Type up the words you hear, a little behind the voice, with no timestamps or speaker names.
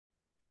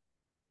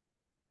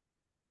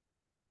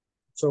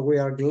So we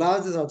are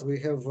glad that we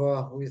have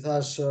with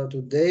us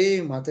today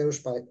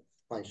Matheus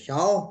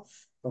Paixão,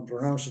 if I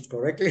pronounce it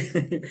correctly.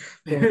 From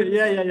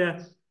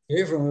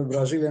the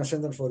Brazilian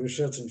Center for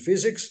Research in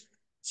Physics.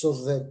 So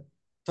the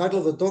title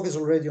of the talk is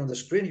already on the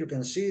screen. You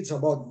can see it's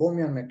about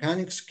Bohmian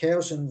mechanics,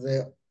 chaos, and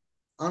the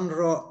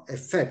Unruh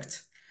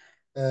effect.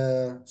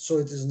 So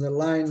it is in the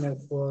line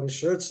of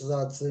research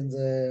that in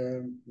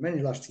the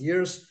many last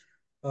years,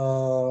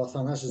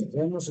 Thanasis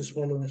Demos is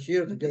following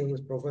here together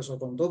with Professor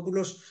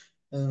Kontopoulos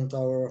and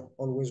our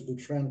always good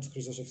friend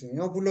Christos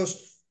Ευθυμιόπουλος,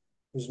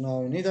 who's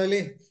now in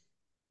Italy.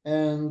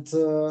 And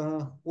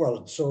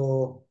well,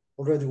 so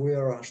already we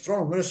are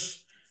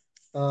astronomers.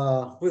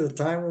 With the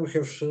time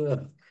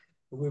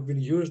we've been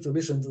used to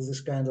listen to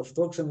this kind of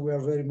talks, and we are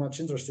very much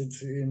interested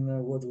in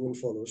what will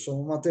follow. So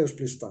Matheus,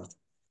 please start.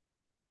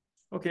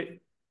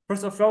 Okay.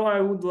 First of all, I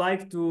would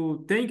like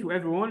to thank you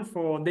everyone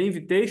for the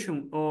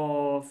invitation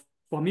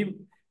for me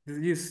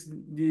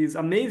this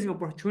amazing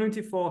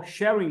opportunity for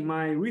sharing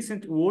my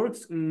recent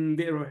works in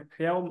the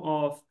realm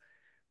of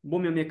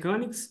Bohmian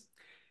mechanics.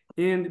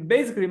 And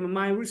basically,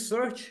 my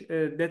research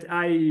that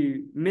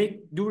I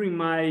make during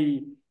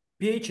my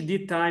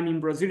PhD time in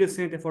Brazilian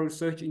Center for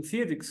Research in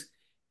Physics,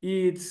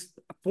 it's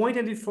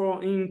pointed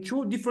in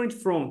two different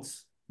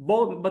fronts,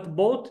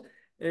 both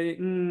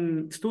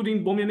in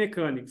studying Bohmian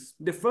mechanics.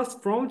 The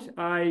first front,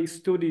 I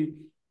study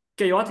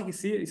chaotic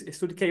systems,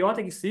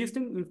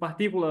 in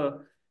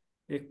particular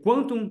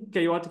quantum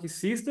chaotic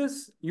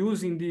systems,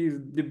 using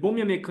the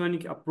Bohmian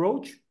mechanic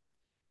approach.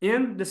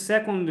 And the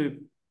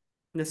second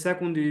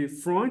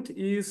front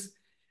is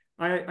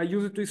I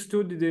use it to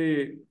study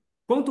the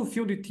quantum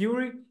field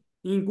theory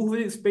in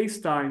curved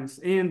spacetimes,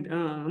 and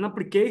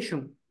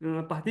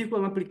a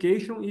particular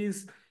application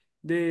is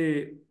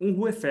the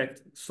Unruh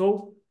effect.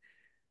 So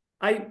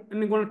I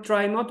am going to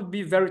try not to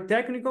be very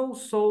technical,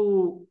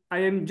 so I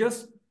am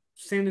just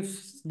sending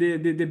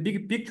the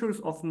big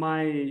pictures of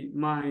my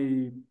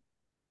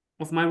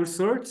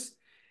research,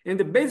 and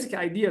the basic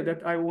idea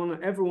that I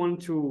want everyone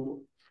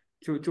to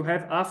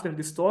have after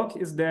this talk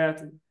is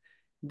that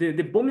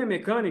the Bohmian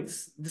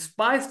mechanics,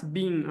 despite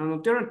being an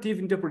alternative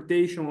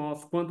interpretation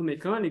of quantum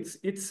mechanics,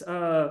 it's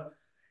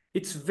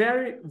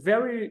very,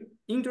 very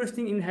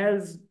interesting and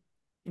has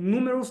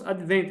numerous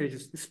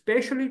advantages,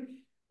 especially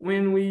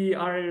when we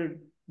are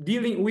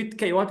dealing with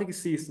chaotic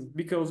systems,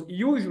 because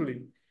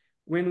usually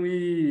when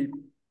we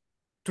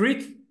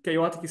treat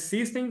chaotic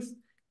systems,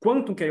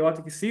 quantum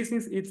chaotic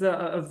systems, it's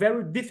a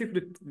very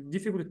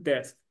difficult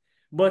task.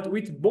 But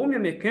with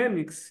Bohmian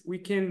mechanics, we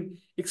can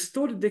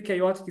study the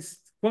chaotic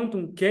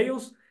quantum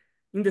chaos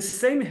in the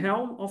same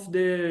realm of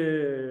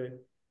the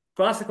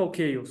classical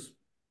chaos.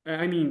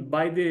 I mean,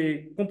 by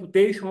the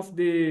computation of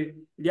the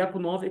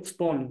Lyapunov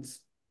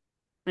exponents.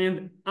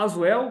 And as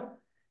well,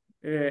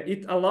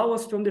 it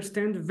allows us to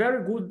understand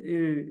very good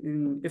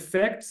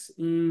effects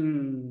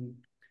in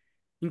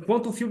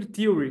quantum field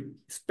theory,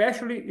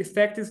 especially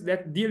effects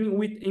that dealing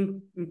with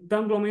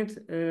entanglement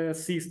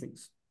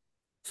systems.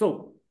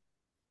 So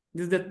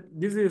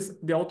this is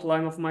the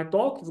outline of my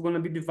talk. It's going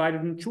to be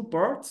divided in two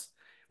parts.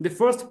 The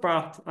first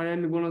part, I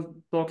am going to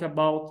talk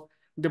about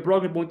the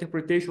programmable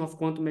interpretation of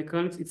quantum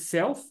mechanics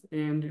itself,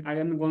 and I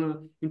am going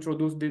to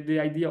introduce the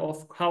idea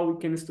of how we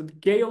can study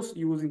chaos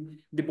using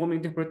the Bohmian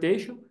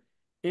interpretation.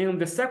 And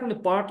the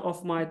second part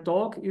of my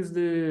talk is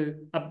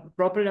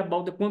properly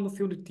about the quantum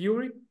field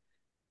theory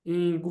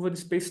in curved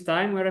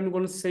space-time, where I'm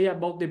going to say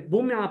about the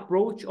Bohmian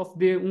approach of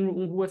the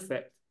Unruh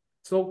effect.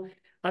 So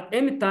at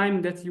any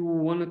time that you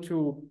wanted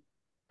to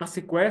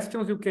ask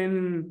questions, you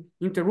can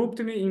interrupt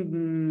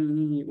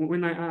me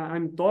when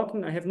I'm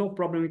talking. I have no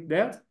problem with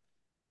that.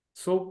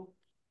 So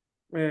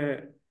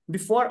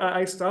before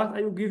I start,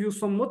 I will give you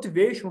some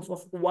motivations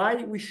of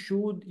why we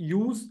should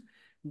use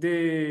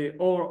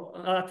or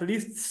at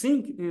least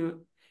think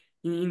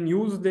in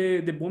use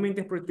the Bohmian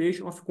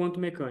interpretation of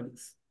quantum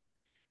mechanics.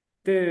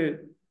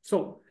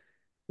 So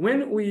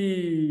when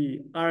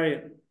we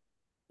are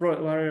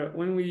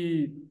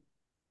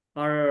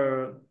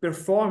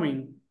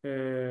performing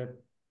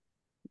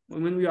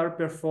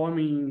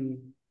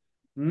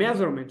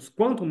measurements,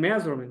 quantum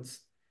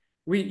measurements,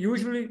 we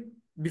usually,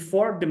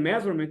 before the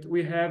measurement,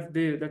 we have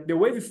the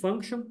wave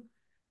function.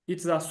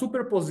 It's a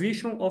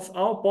superposition of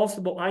all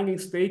possible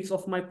eigenstates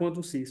of my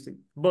quantum system.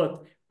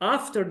 But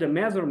after the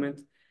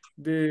measurement,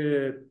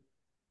 the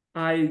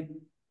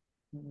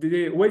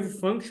wave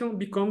function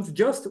becomes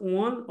just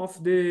one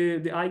of the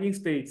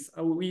eigenstates.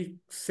 We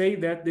say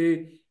that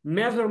the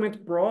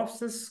measurement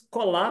process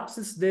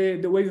collapses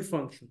the wave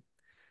function.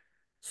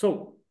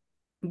 So,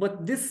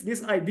 but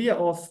this idea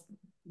of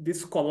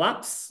this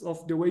collapse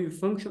of the wave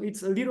function,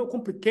 it's a little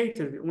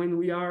complicated when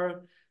we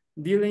are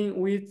dealing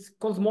with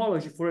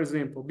cosmology, for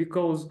example,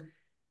 because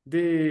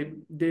the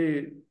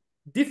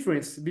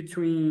difference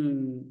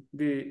between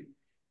the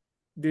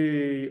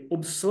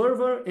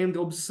observer and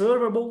the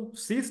observable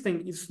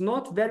system is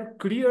not very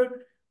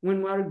clear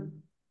when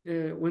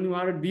we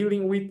are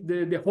dealing with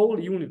the whole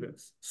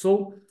universe.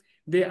 So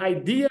the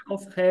idea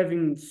of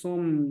having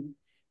some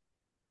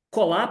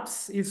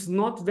collapse is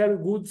not very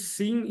good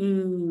seen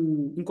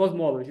in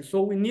cosmology.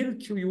 So we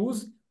needed to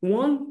use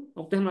one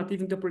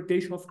alternative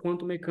interpretation of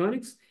quantum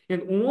mechanics,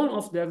 and one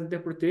of that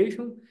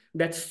interpretation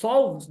that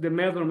solves the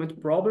measurement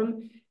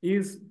problem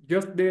is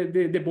just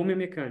the Bohmian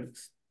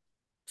mechanics.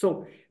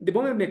 So the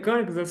Bohmian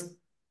mechanics is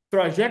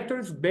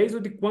trajectories based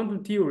on the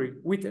quantum theory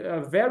with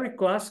a very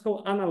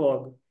classical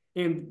analog.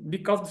 And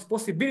because this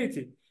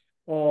possibility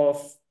of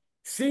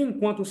seeing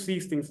quantum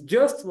systems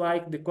just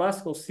like the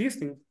classical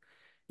systems,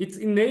 it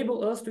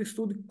enables us to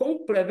study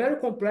very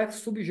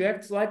complex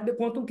subjects like the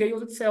quantum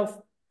chaos itself.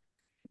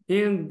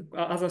 And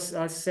as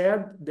I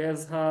said,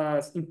 there's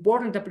has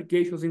important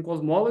applications in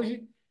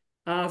cosmology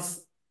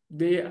as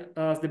the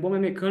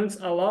Bohmian mechanics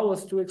allow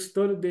us to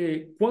study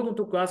the quantum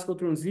to classical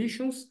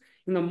transitions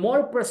in a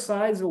more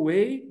precise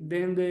way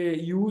than the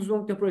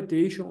usual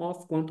interpretation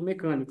of quantum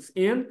mechanics.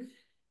 And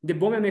the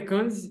Bohmian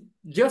mechanics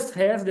just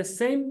has the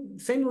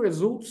same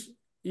results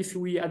if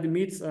we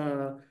admit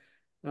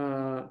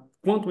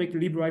quantum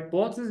equilibrium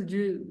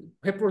hypothesis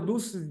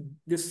reproduces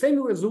the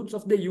same results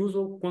of the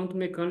usual quantum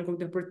mechanical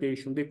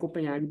interpretation, the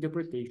Copenhagen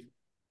interpretation.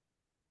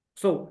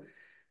 So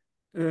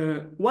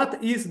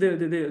what is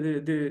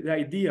the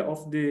idea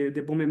of the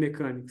Bohmian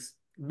mechanics?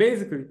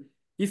 Basically,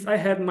 if I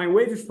have my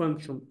wave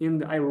function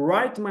and I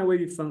write my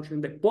wave function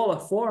in the polar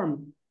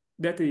form,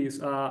 that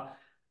is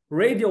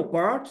radial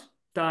part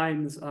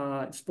times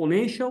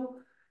exponential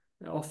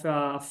of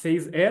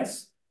phase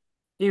S,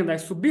 and I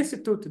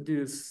substitute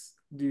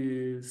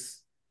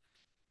this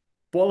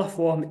polar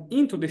form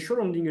into the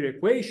Schrödinger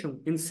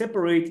equation and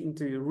separate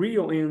into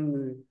real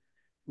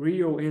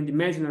and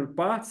imaginary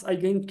parts, I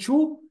gain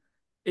two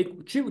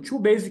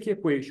basic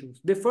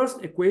equations. The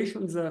first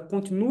equation is a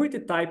continuity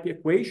type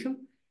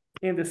equation,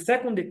 and the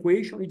second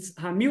equation is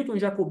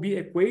Hamilton-Jacobi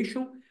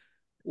equation,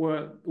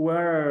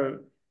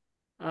 where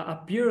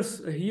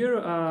appears here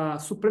a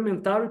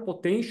supplementary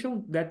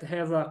potential that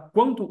has a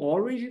quantum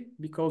origin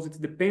because it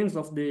depends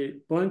of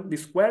the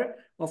square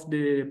of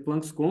the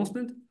Planck's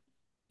constant,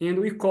 and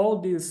we call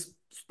this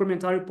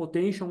supplementary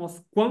potential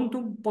of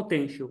quantum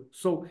potential.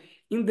 So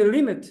in the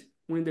limit,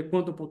 when the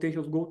quantum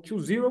potentials go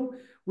to zero,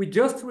 we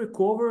just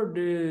recover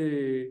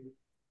the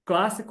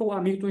classical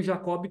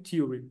Hamilton-Jacobi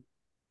theory.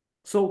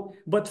 So,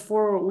 but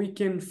we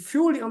can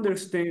fully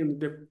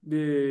understand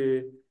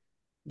the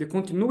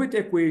continuity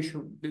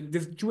equation,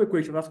 these two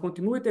equations, as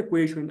continuity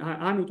equation and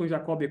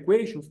Hamilton-Jacobi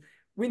equations,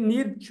 we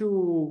need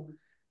to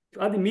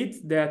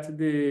admit that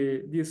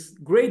this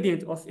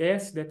gradient of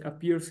S that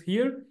appears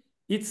here,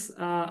 it's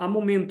a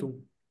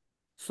momentum.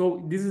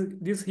 So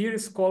this here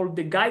is called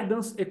the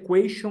guidance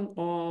equation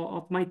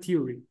of my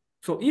theory.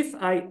 So if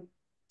I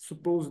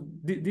suppose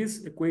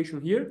this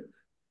equation here,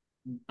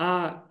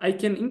 I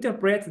can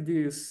interpret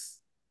this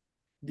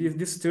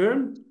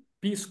term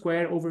P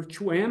squared over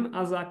 2m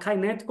as a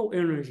kinetical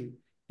energy,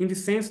 in the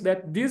sense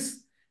that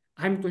this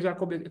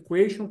Hamilton-Jacobi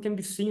equation can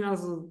be seen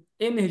as an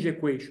energy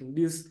equation.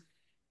 This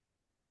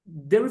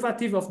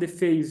derivative of the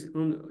phase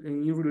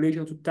in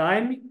relation to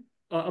time,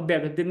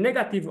 the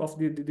negative of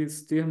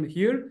this term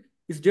here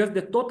is just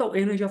the total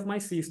energy of my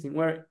system,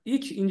 where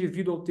each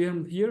individual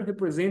term here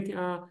representing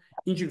an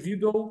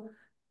individual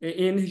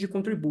energy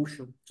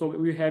contribution. So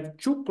we have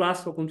two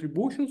classical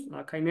contributions,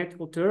 a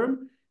kinetical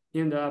term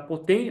and a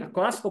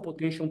classical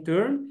potential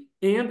term,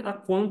 and a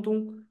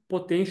quantum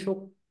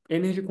potential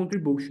energy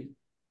contribution.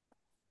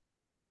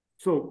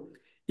 So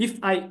if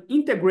I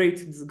integrate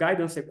this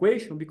guidance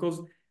equation,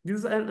 because this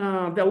is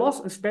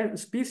a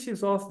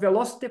species of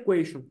velocity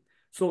equation.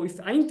 So if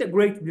I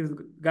integrate this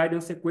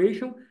guidance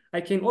equation, I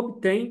can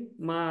obtain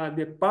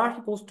the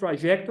particles'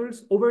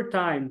 trajectories over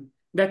time.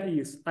 That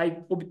is, I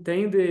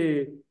obtain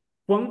the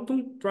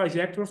quantum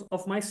trajectories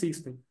of my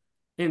system.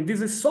 And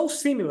this is so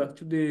similar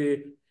to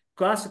the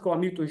classical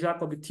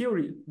Hamilton-Jacobi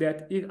theory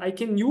that I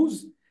can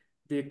use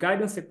the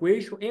guidance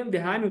equation and the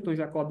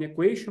Hamilton-Jacobi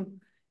equation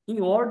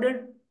in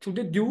order to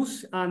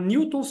deduce a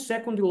Newton's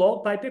second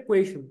law type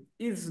equation.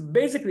 It's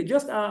basically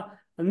just a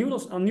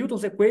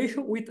Newton's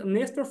equation with an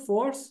extra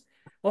force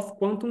of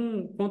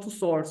quantum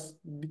source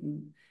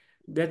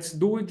that's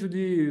due to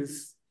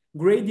this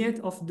gradient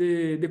of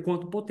the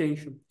quantum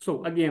potential.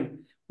 So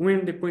again,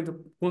 when the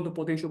quantum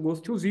potential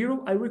goes to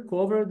zero, I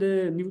recover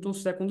the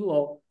Newton's second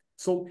law.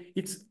 So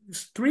it's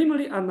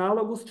extremely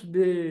analogous to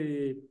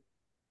the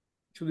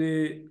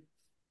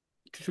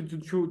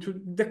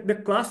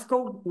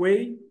classical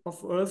way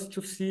of us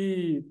to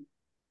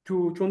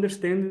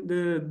understand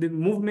the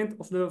movement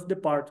of the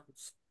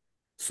particles.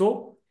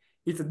 So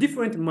it's a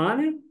different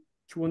manner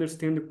to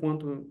understand the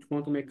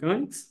quantum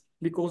mechanics,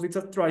 because it's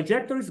a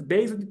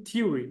trajectories-based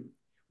theory,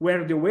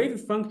 where the wave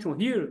function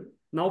here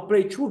now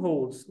plays two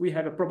roles. We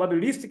have a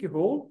probabilistic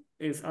role,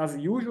 as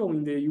usual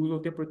in the usual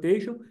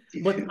interpretation,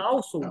 but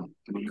also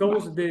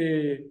because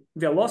the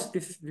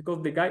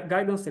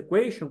guidance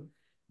equation,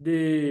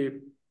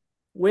 the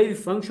wave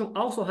function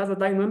also has a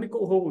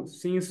dynamical role,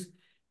 since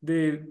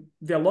the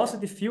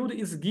velocity field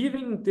is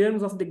given in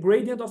terms of the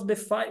gradient of the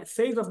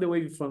phase of the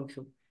wave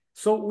function.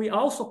 So we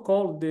also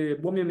call the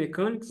Bohmian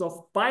mechanics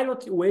of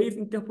pilot wave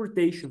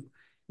interpretation,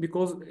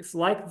 because it's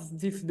like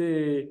if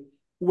the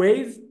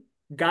wave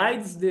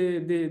guides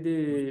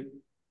the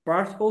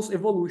particle's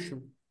evolution.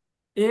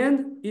 And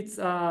it's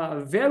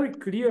a very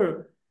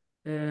clear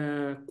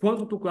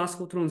quantum to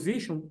classical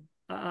transition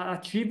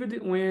achieved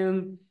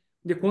when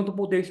the quantum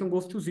potential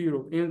goes to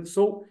zero. And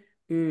so,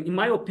 in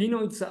my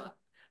opinion, it's a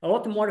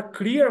lot more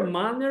clear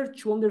manner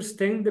to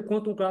understand the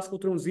quantum classical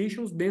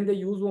transitions than the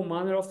usual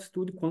manner of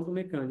study quantum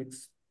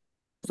mechanics.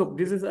 So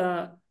this is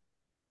a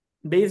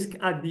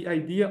basic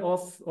idea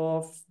of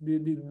the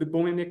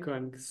Bohmian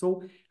mechanics.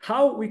 So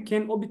how we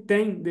can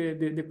obtain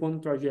the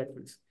quantum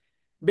trajectories?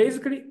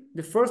 Basically,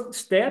 the first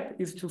step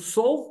is to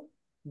solve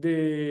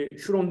the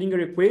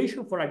Schrödinger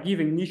equation for a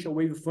given initial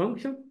wave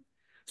function.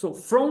 So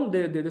from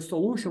the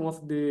solution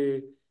of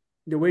the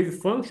wave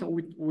function,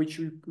 which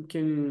we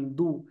can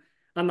do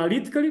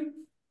analytically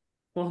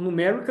or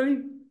numerically,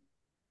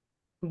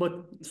 but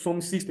some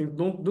systems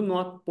do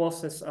not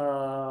possess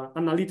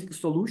analytic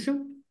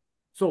solution.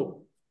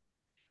 So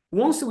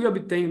once we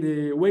obtain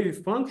the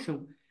wave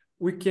function,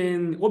 we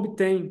can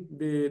obtain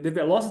the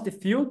velocity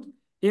field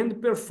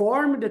and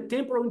perform the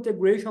temporal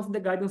integration of the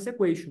guidance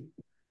equation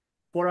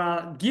for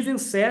a given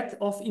set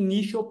of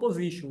initial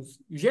positions.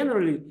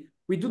 Generally,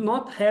 we do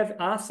not have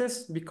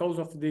access because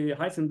of the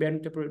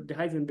Heisenberg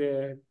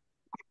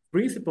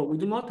principle. We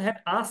do not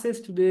have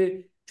access to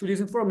this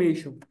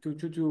information.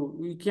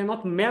 We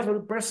cannot measure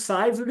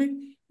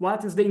precisely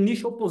what is the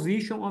initial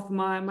position of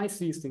my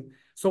system.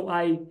 So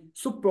I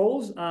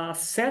suppose a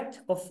set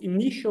of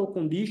initial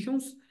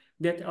conditions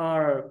that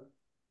are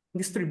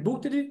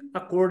distributed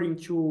according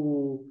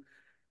to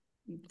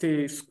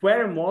the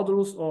square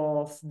modulus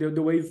of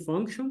the wave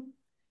function,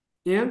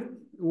 and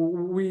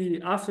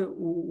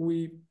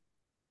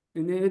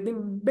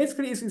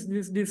basically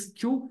it's these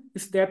two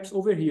steps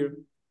over here,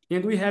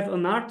 and we have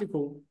an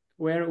article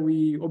where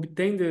we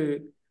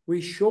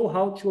show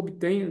how to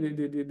obtain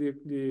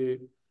the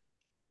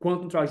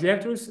quantum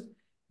trajectories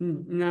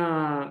in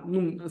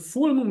a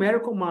full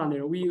numerical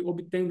manner. We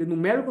obtain the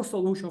numerical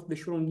solution of the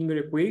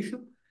Schrödinger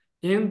equation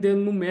and the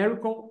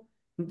numerical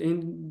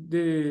and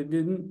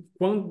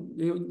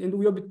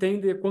we obtain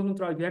the quantum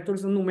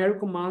trajectories in a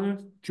numerical manner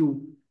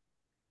too.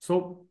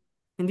 So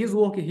in this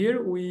work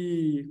here,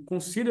 we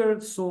consider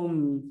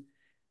some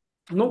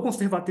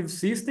non-conservative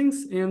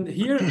systems, and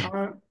here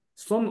are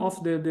some of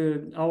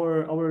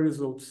our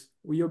results.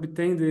 We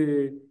obtain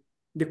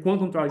the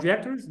quantum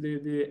trajectories,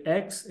 the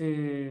x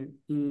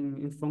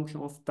in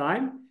function of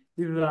time.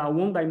 This is a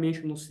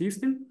one-dimensional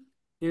system,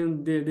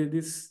 and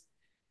this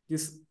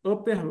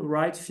upper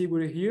right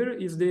figure here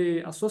is the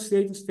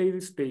associated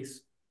phase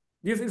space.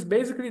 This is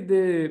basically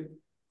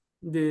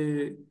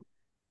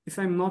if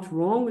I'm not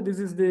wrong, this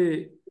is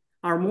the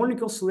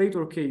harmonic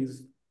oscillator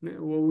case,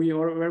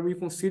 where we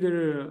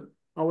consider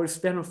our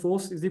external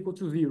force is equal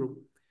to zero.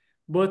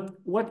 But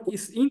what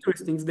is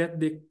interesting is that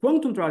the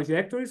quantum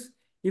trajectories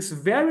is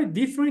very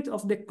different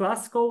of the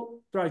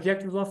classical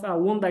trajectories of a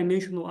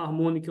one-dimensional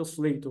harmonic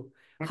oscillator.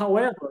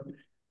 However,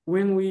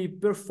 when we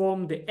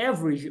perform the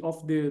average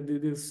of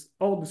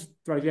all these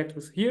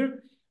trajectories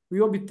here, we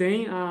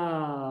obtain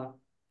a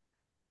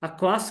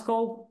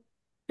classical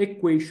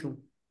equation,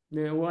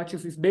 which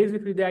is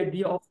basically the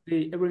idea of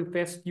the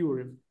Ehrenfest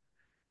theorem.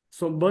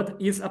 So, but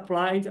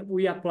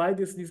we apply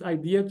this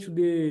idea to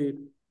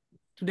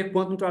the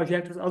quantum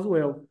trajectories as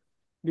well,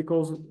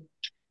 because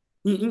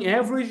in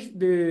average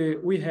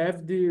we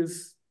have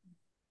this.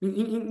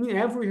 In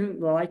average,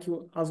 like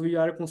as we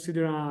are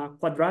considering a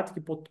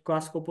quadratic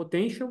classical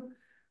potential,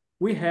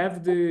 we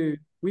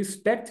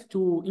expect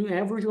to, in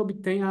average,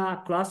 obtain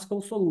a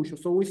classical solution.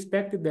 So we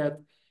expect that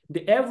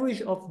the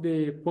average of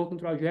the quantum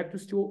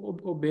trajectories to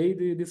obey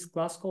this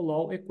classical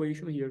law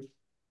equation here.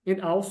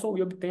 And also we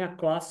obtain a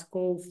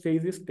classical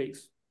phase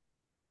space.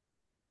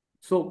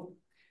 So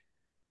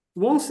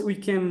once we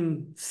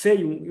can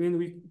say, when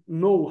we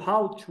know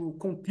how to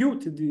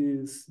compute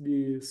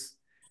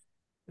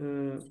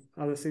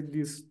as I said,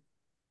 these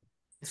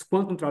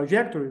quantum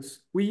trajectories,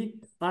 we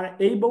are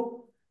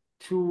able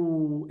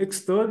to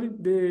study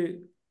the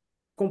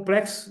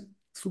complex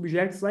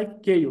subjects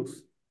like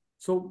chaos.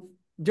 So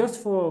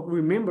just for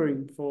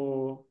remembering,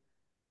 for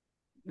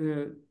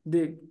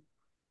the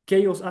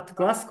chaos at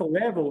classical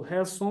level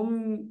has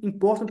some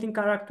important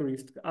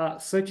characteristics,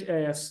 such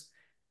as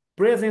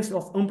presence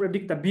of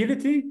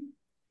unpredictability,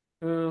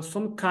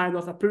 some kind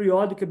of a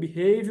periodic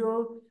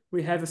behavior.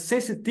 We have a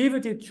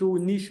sensitivity to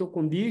initial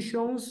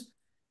conditions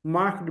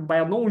marked by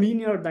a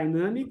nonlinear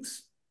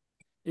dynamics,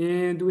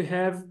 and we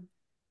have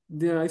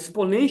the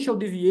exponential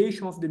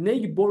deviation of the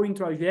neighboring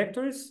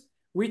trajectories,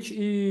 which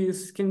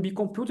can be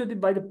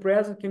computed by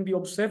can be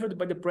observed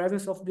by the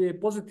presence of the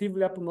positive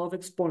Lyapunov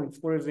exponents,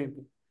 for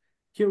example.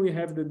 Here we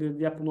have the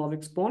Lyapunov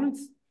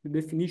exponents, the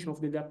definition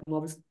of the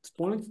Lyapunov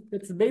exponents.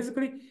 It's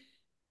basically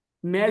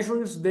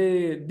measures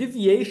the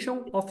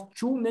deviation of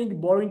two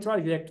neighboring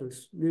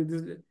trajectories.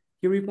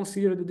 Here we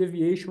consider the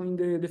deviation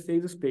in the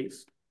phase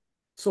space.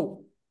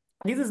 So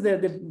this is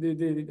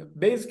the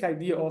basic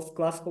idea of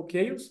classical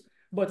chaos.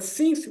 But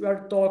since we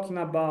are talking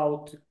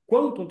about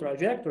quantum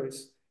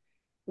trajectories,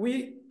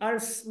 we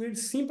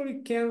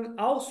simply can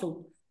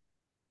also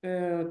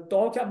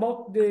talk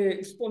about the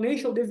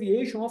exponential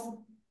deviation of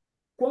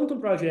quantum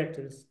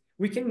trajectories.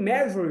 We can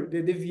measure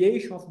the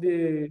deviation of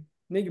the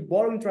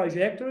Bohmian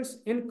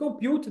trajectories and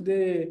compute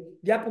the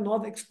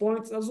Lyapunov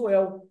exponents as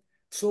well.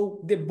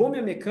 So the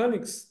Bohmian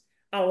mechanics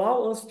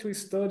allow us to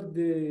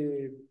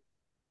study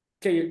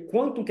the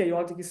quantum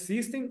chaotic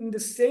system in the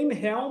same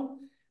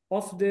realm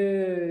of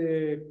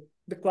the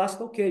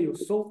classical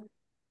chaos. So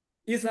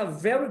it's a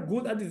very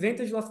good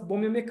advantage of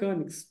Bohmian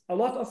mechanics. A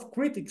lot of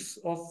critics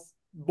of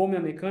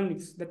Bohmian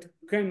mechanics that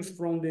comes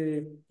from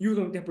the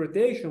usual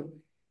interpretation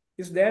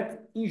is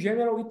that in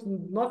general it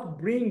not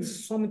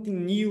brings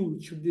something new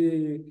to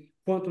the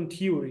quantum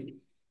theory.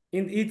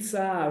 And it's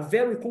a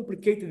very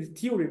complicated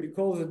theory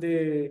because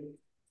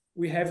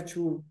we have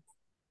to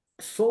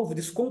solve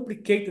these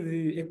complicated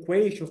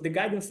equations. The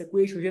guidance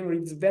equation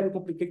generally is very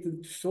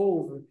complicated to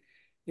solve.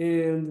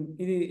 And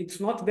it's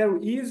not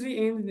very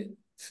easy, and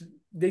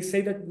they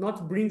say that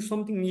not bring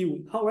something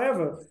new.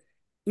 However,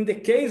 in the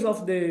case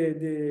of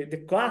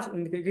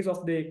in the case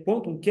of the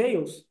quantum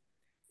chaos,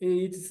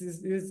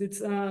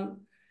 it's a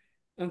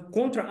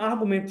counter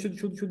argument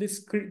to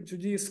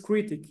this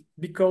critic,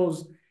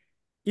 because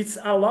it's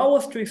allow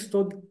us to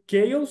study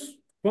chaos,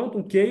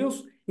 quantum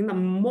chaos, in a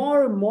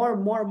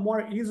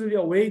more easily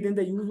way than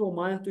the usual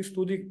mind to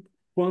study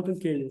quantum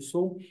chaos.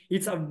 So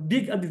it's a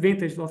big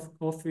advantage of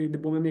the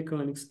Bohmian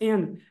mechanics.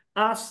 And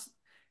as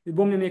the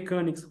Bohmian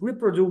mechanics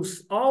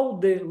reproduce all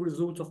the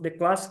results of the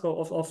classical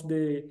of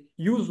the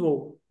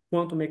usual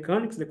quantum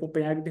mechanics, the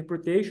Copenhagen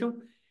interpretation,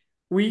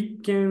 we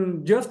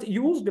can just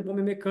use the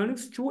Bohmian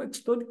mechanics to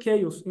study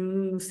chaos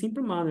in a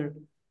simple manner.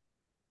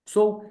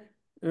 So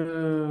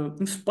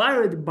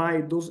inspired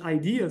by those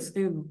ideas,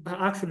 and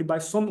actually by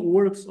some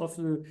works of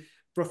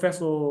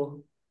Professor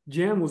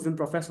Gemus and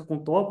Professor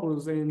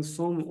Kontopoulos and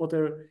some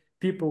other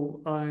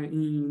people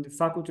in the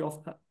faculty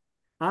of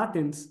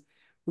Athens,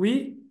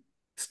 we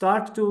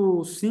start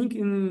to think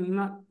in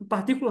a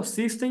particular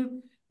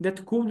system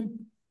that could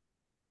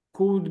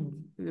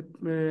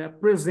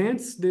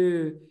present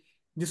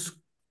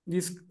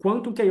these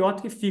quantum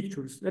chaotic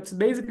features. That's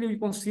basically we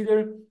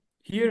consider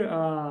here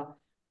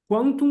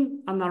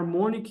quantum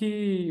anharmonic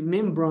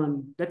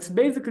membrane. That's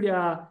basically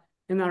a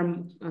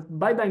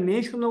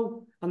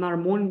bidimensional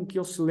anharmonic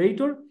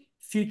oscillator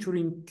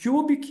featuring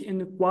cubic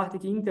and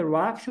quartic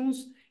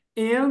interactions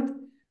and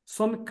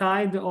some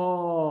kind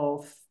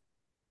of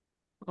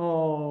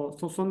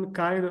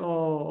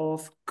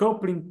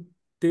coupling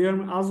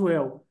term as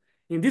well.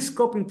 And this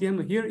coupling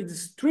term here is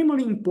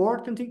extremely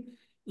important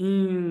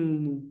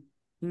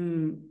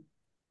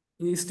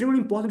extremely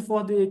important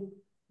for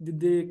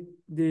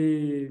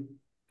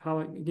how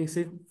I can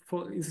say,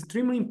 for it's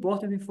extremely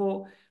important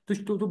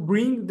to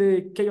bring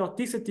the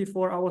chaoticity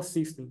for our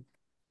system.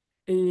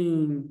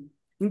 In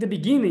the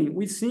beginning,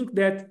 we think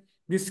that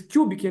these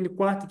cubic and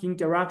quartic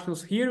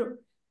interactions here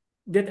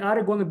that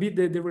are going to be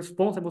the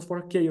responsible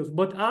for chaos.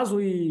 But as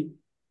we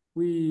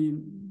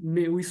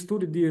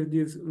study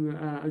this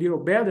a little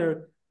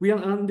better, we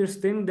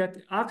understand that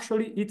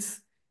actually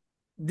it's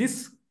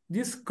this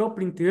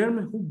coupling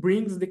term who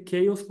brings the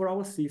chaos for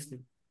our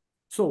system.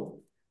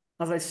 So,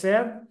 as I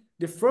said,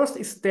 the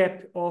first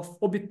step of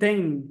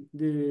obtaining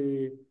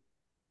the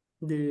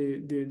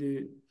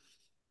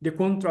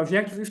quantum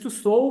trajectories is to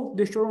solve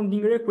the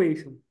Schrödinger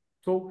equation.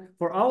 So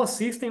for our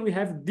system, we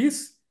have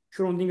this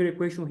Schrödinger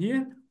equation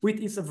here, which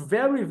is a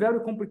very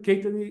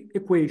complicated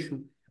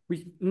equation.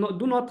 We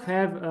do not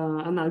have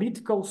an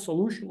analytical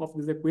solution of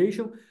this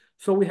equation,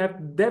 so we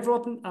have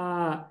developed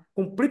a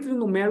completely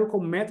numerical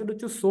method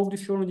to solve the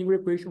Schrödinger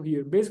equation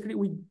here. Basically,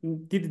 we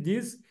did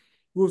this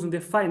using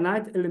the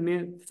finite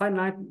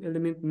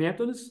element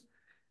methods.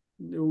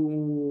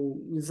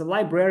 There's a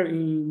library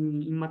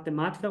in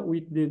Mathematica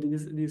with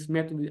this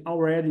method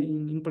already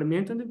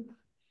implemented,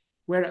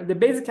 where the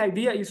basic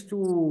idea is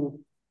to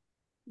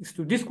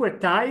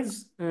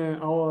discretize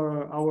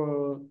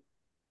our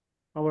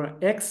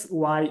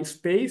XY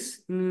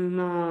space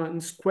in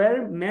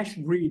square mesh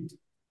grid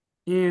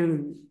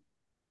and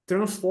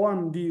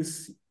transform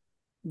this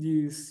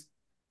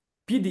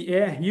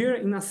PDE here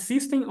in a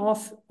system of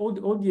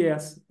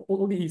ODS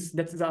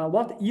that is a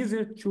lot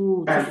easier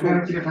to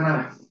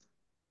solve.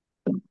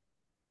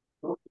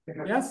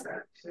 Yes?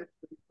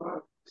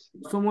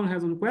 Someone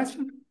has a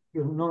question?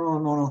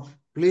 No.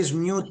 Please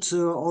mute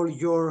all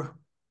your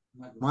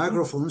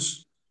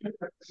microphones.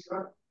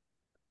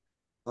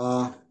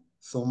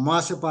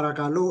 Θωμά, σε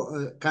παρακαλώ,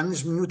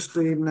 κάνεις mute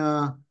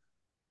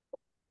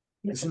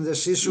τη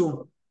σύνδεσή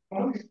σου.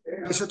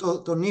 Είσαι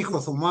τον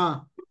ήχο,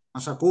 Θωμά.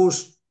 Μας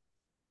ακούς?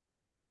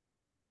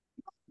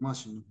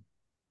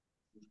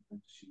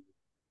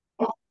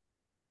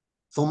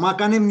 Θωμά,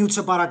 κάνε mute,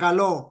 σε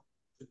παρακαλώ.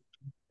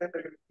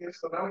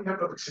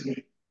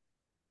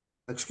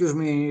 Excuse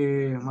me,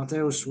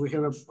 Matheus, we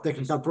have a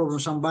technical problem.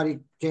 Somebody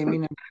came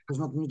in and has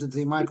not muted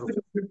the microphone.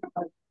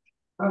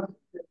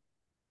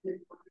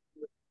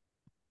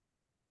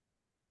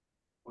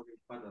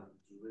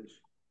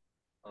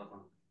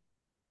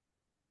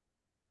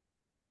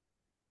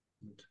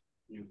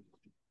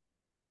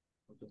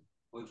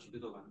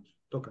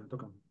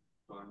 Tocan.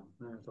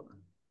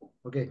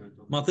 Okay.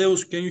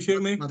 Matheus, can you hear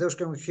me? Matheus,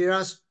 can you hear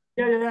us?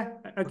 Yeah.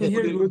 I can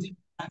hear you good.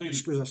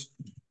 Excuse us.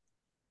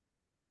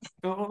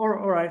 All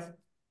right.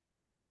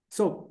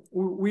 So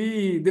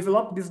we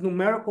developed this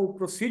numerical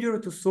procedure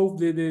to solve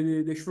the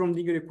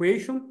Schrödinger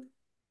equation,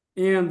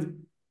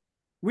 and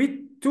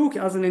we took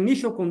as an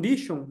initial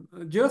condition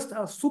just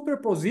a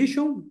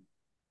superposition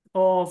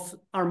of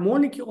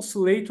harmonic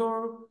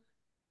oscillator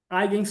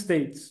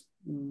eigenstates.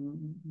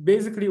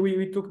 Basically,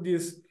 we took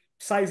this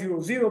psi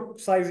 0, 0,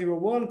 psi 0,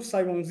 1,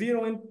 psi 1,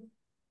 0, and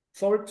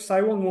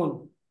psi 1,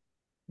 1.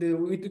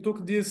 We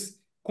took this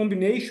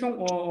combination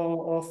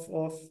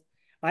of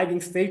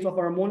eigenstates of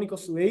harmonic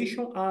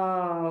oscillation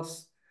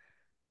as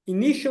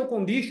initial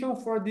condition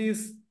for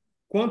this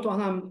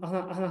quantum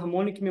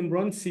harmonic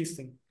membrane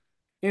system.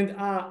 And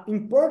an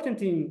important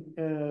thing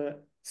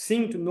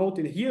to note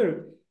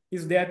here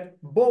is that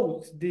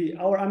both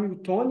our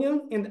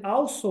Hamiltonian and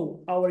also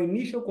our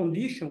initial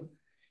condition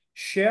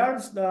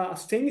shares the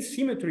same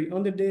symmetry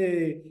under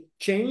the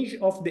change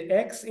of the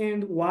x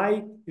and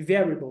y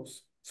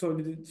variables. So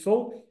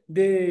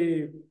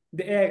the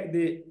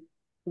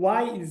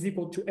y is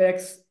equal to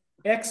x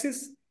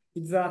axis.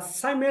 It's a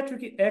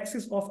symmetric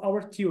axis of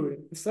our theory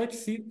in such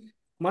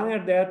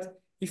manner that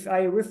if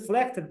I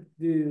reflected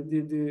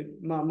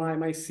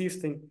my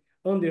system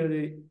under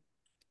the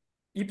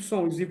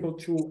epsilon is equal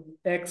to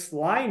x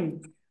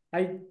line,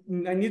 I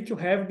need to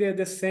have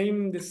the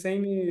same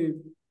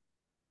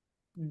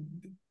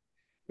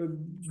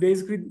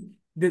basically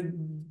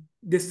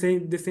the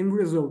same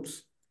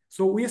results.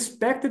 So we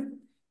expected,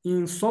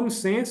 in some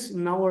sense,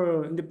 in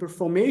the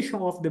formation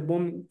of the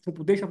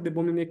computation of the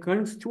Bohmian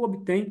mechanics to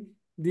obtain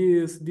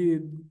this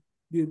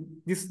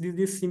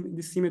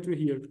symmetry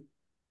here.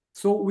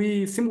 So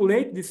we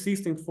simulate the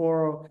system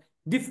for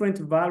different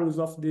values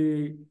of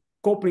the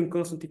coupling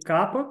constant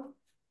kappa,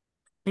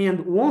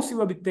 and once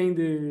you obtain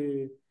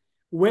the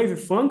wave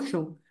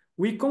function,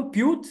 we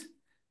compute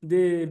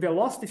the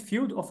velocity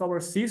field of our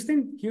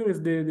system. Here is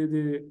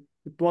the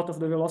plot of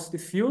the velocity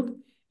field,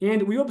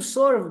 and we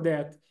observe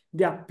that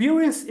the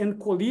appearance and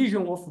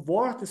collision of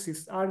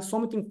vortices are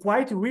something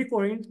quite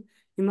recurrent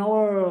in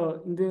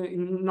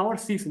our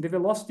system, the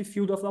velocity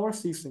field of our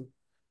system.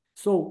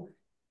 So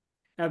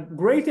a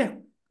greater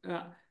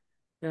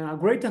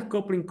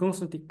coupling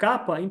constant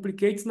kappa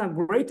implicates a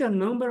greater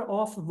number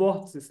of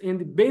vortices,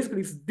 and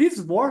basically it's these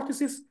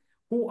vortices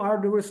who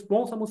are the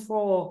responsible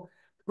for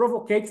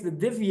provocates the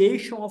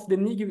deviation of the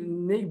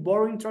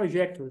neighboring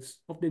trajectories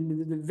of the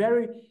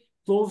very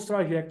close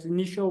trajectories,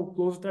 initial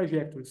close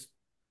trajectories.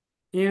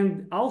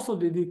 And also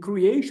the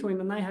creation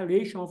and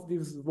annihilation of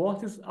these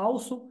vortices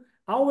also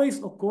always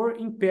occur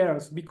in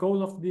pairs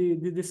because of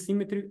the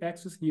symmetry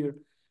axis here.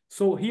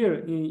 So here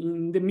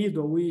in the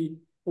middle, we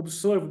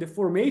observe the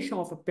formation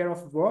of a pair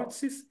of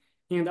vortices,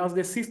 and as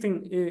the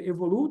system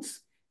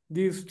evolves,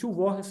 these two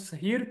vortices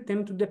here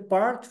tend to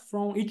depart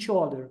from each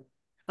other.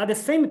 At the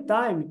same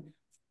time,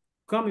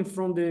 coming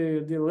from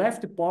the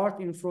left part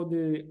and from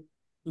the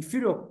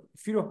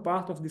inferior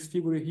part of this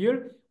figure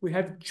here, we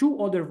have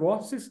two other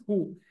vortices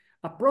who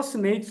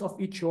approximates of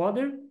each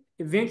other,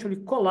 eventually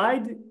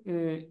collide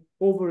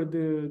over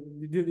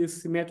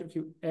this symmetric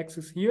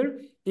axis here,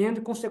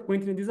 and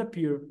consequently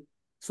disappear.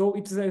 So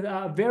it's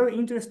a very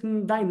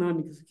interesting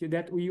dynamics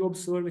that we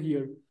observe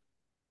here.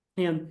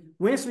 And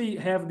once we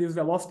have these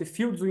velocity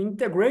fields, we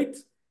integrate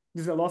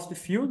these velocity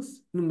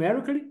fields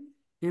numerically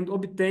and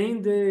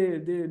obtain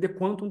the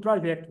quantum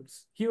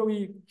trajectories. Here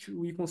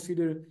we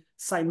consider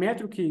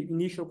symmetric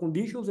initial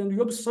conditions, and we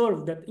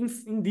observe that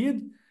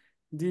indeed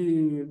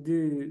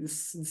the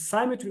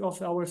symmetry of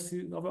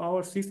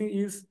our system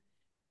is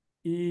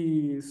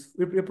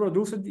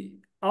reproduced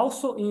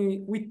also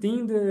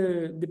within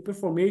the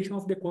performation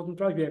of the quantum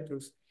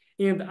trajectories.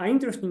 And an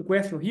interesting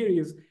question here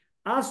is,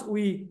 as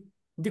we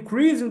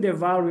decrease in the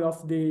value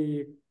of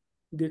the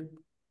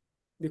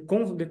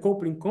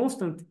coupling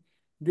constant,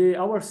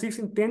 our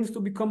system tends to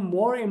become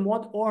more and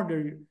more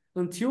ordered,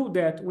 until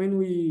that when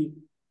we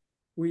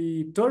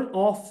turn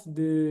off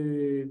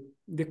the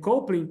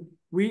coupling,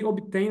 we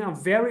obtain a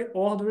very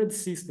ordered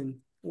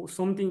system, or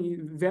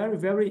something very,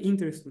 very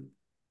interesting.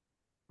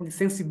 The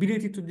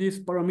sensibility to this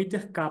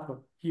parameter kappa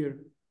here.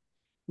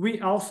 We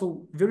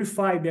also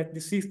verify that the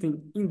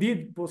system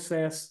indeed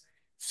possesses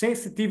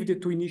sensitivity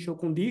to initial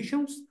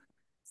conditions,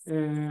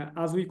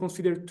 as we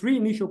consider three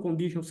initial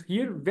conditions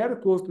here, very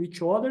close to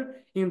each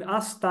other, and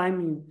as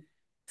time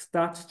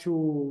starts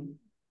to,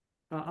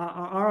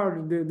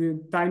 the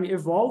time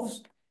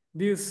evolves,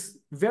 these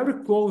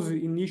very close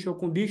initial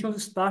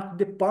conditions start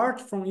to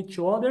depart from each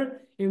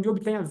other, and we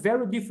obtain a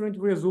very different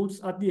results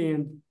at the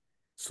end.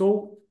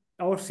 So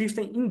our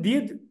system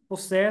indeed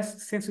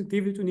possesses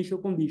sensitivity to initial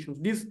conditions.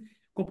 These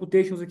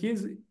computations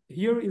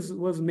here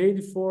was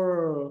made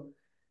for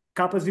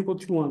kappa is equal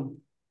to 1.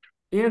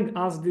 And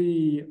as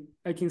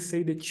I can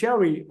say the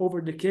cherry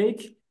over the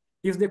cake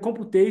is the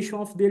computation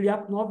of the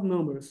Lyapunov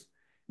numbers.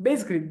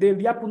 Basically, the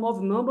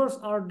Lyapunov numbers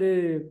are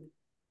the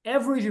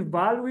average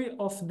value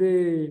of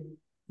the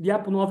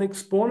Lyapunov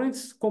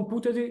exponents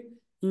computed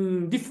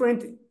in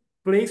different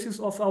places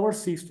of our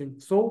system.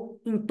 So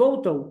in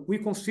total, we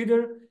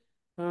consider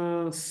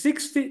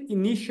 60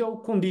 initial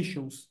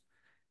conditions,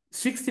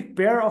 60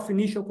 pair of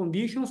initial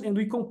conditions, and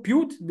we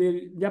compute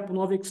the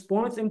Lyapunov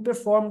exponents and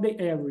perform the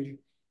average.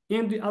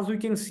 And as we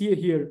can see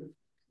here,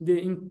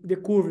 the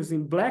curves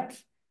in black,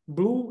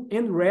 blue,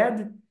 and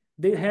red,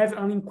 they have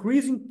an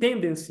increasing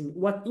tendency,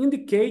 what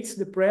indicates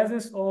the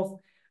presence of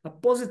a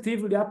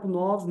positive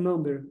Lyapunov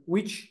number,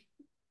 which,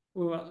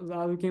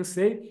 as we can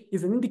say,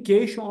 is an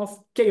indication of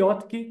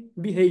chaotic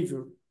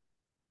behavior.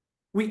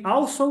 We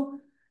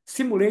also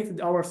simulated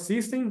our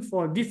system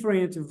for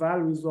different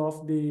values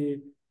of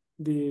the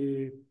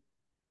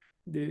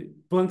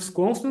Planck's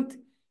constant,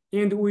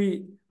 and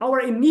our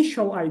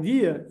initial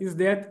idea is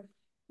that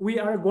we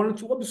are going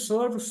to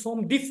observe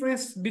some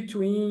difference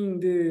between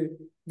the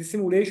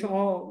simulations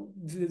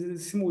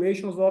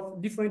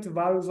of different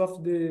values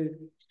of the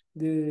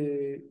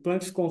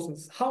Planck's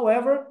constants.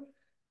 However,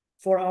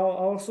 for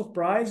our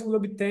surprise, we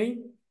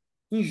obtain,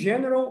 in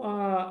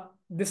general,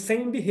 the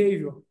same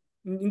behavior,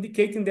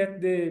 indicating that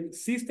the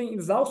system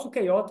is also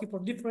chaotic for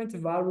different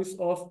values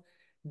of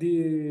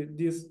the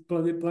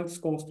Planck's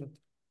constant.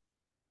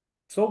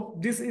 So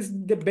this is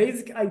the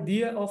basic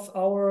idea of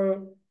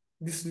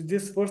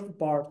this first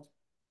part.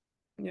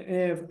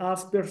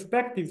 As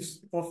perspectives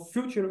of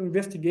future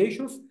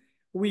investigations,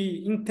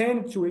 we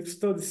intend to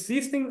study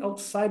systems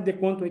outside the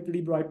quantum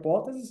equilibrium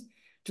hypothesis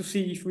to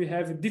see if we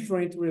have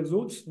different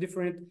results,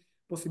 different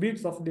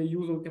possibilities of the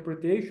usual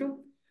interpretation.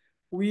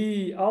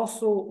 We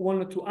also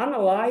wanted to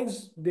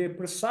analyze the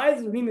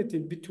precise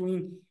limit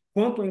between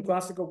quantum and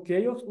classical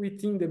chaos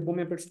within the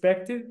Bohmian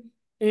perspective,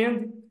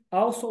 and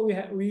also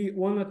we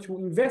wanted to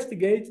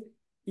investigate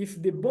if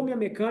the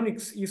Bohmian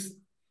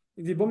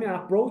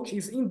approach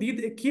is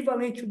indeed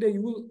equivalent to the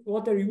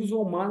other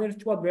usual manner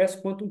to address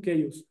quantum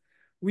chaos.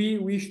 We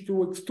wish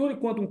to study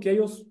quantum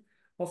chaos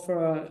of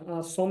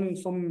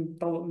some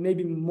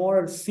maybe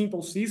more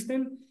simple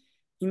system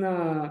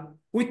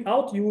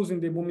without using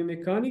the Bohmian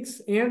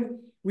mechanics, and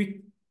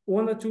we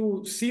wanted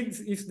to see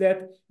if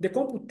that the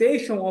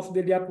computation of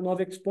the Lyapunov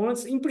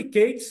exponents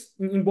implicates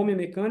in Bohmian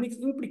mechanics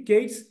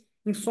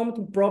in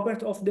some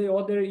property of the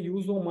other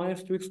usual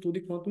manners to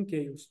study quantum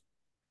chaos.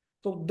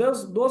 So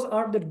those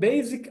are the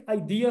basic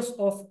ideas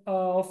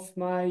of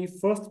my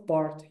first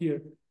part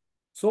here.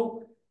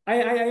 So I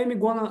am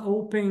gonna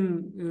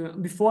open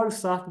before we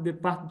start the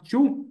part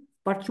two.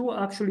 Part two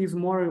actually is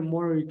more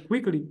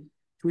quickly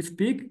to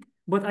speak,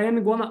 but I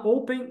am gonna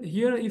open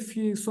here if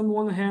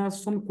someone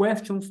has some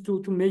questions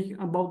to make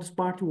about this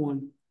part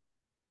one.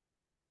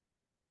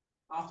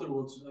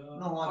 Afterwards.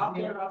 No, at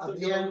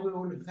the end we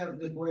will have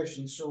the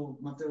questions. So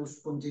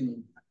Matheus,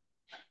 continue.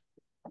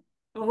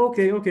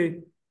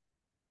 Okay.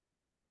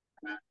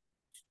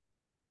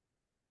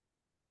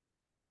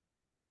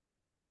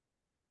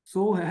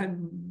 So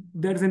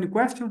there's any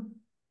question?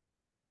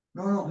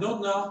 No.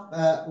 Not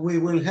now. We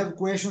will have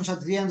questions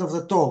at the end of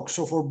the talk.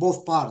 So for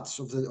both parts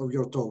of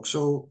your talk.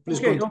 So please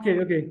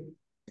continue. Okay.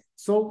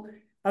 So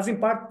as in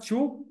part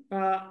two,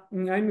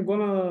 I'm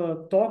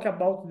gonna talk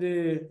about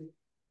the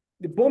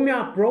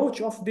Bohmian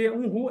approach of the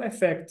Unruh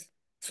effect.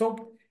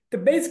 So the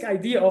basic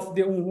idea of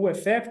the Unruh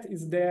effect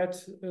is that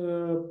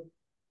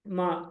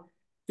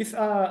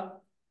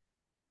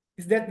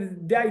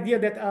the idea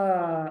that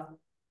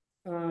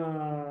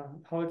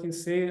how I can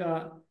say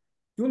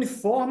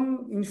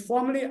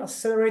uniformly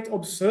accelerate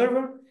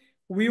observer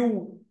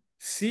will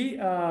see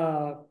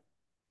a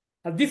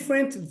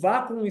different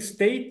vacuum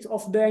state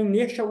of the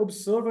inertial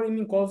observer in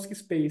Minkowski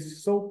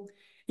space. So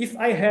if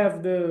I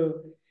have the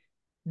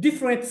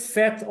different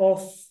set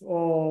of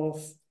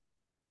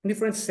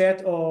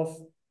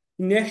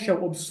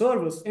inertial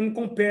observers and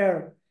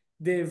compare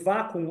the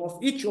vacuum of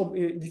each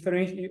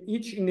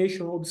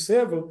inertial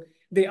observer,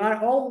 they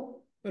are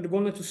all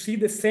going to see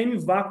the same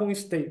vacuum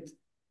state.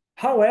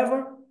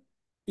 However,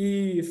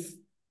 if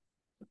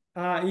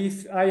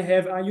I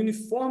have a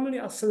uniformly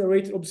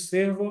accelerated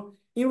observer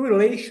in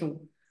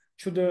relation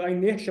to the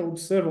inertial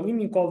observer in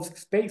Minkowski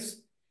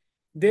space,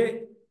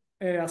 the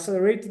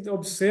accelerated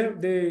observer,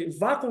 the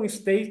vacuum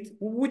state,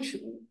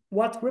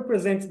 what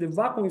represents the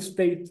vacuum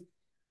state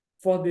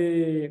for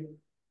the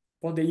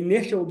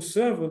inertial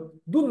observer,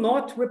 do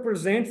not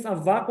represent a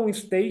vacuum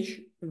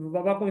stage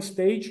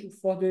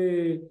for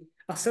the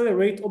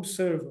accelerated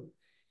observer,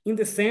 in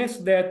the sense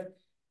that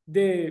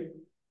the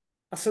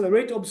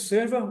accelerated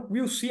observer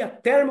will see a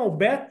thermal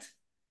bath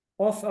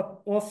of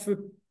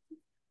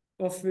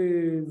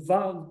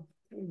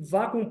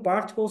vacuum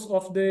particles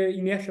of the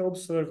inertial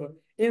observer,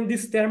 and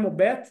this thermal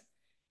bath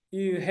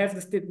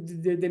has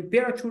the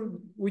temperature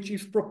which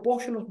is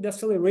proportional to the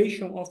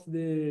acceleration of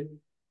the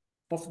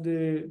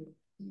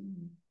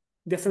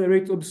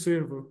accelerated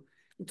observer.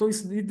 So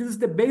this is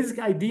the basic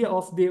idea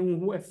of the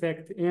Unruh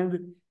effect,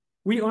 and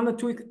we wanted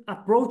to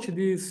approach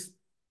this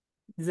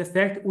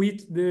effect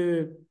with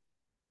the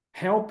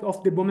help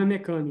of the Bohmian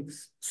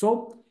mechanics.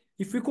 So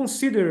if we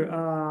consider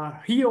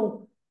a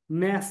real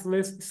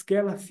massless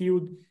scalar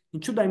field in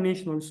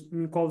two-dimensional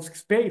Minkowski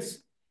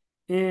space,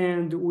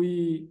 and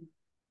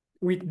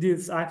with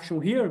this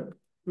action here,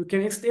 we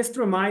can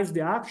extremize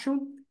the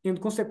action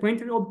and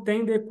consequently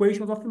obtain the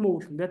equations of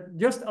motion that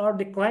just are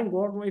the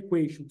Klein-Gordon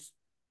equations.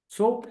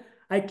 So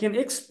I can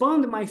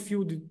expand my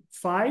field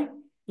phi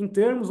in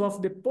terms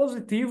of the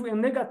positive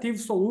and negative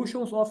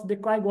solutions of the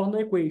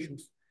Klein-Gordon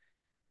equations,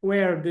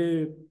 where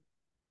the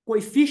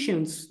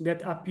coefficients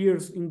that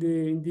appears in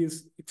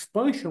this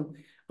expansion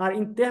are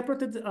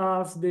interpreted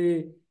as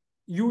the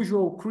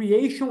usual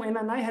creation and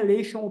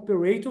annihilation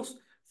operators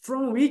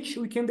from which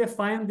we can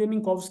define the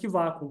Minkowski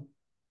vacuum,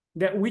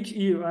 that which,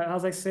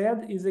 as I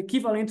said, is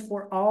equivalent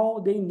for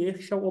all the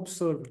inertial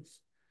observers.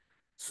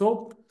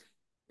 So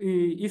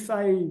if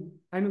I'm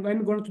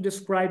going to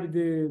describe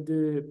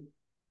the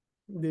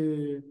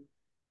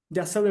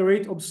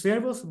accelerate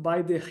observers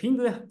by the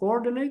Rindler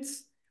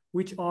coordinates,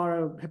 which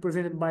are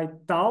represented by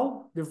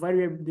tau,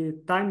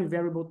 the time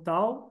variable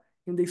tau,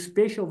 and the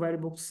spatial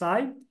variable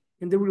psi,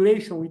 and the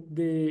relation with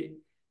the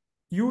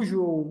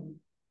usual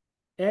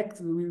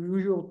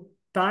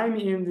time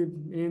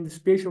and the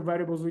spatial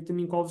variables with the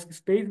Minkowski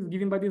space is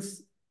given by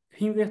these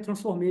Rindler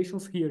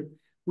transformations here,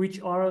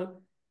 which are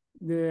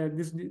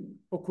this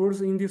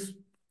occurs in this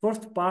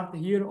first part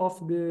here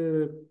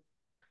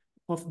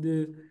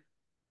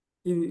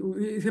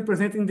is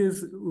representing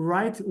this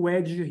right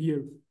wedge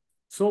here.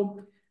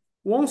 So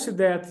once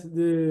that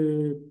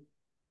the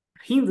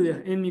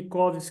Rindler and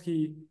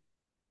Minkowski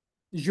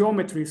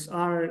geometries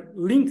are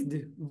linked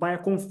by a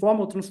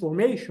conformal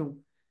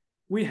transformation,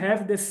 we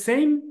have the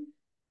same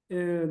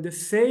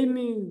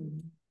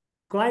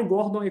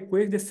Klein-Gordon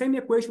equation, the same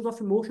equations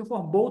of motion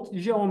for both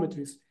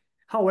geometries.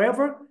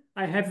 However,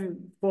 I have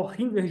for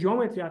Rindler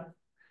geometry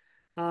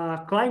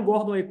a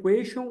Klein-Gordon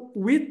equation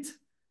with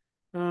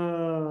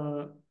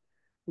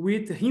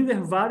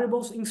Rindler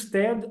variables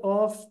instead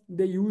of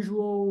the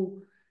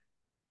usual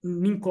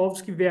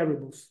Minkowski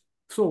variables.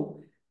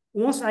 So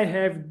once I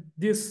have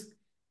this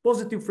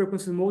positive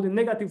frequency mode and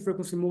negative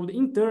frequency mode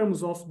in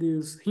terms of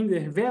these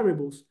Rindler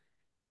variables,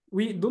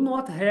 we do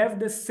not have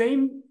the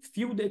same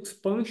field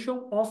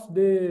expansion of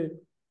the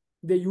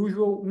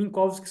usual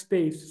Minkowski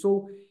space.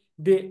 So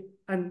the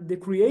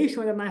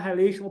creation and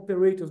annihilation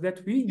operators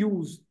that we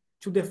use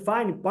to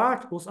define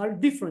particles are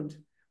different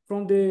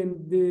from the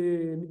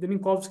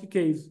Minkowski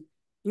case.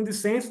 In the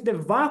sense, the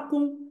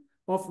vacuum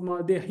of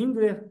the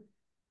Rindler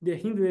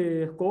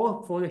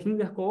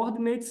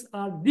coordinates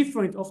are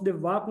different of the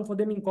vacuum for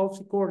the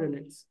Minkowski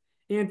coordinates.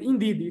 And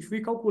indeed, if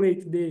we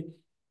calculate the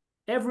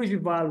average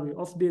value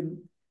of the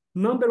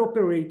number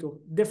operator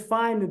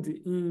defined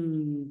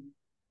in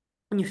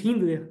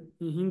Rindler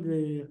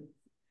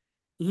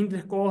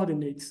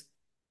coordinates,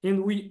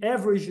 and we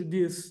average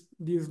this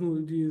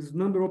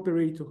number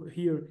operator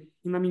here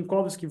in a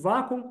Minkowski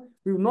vacuum,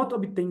 we will not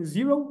obtain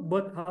zero,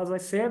 but as I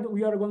said,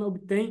 we are going to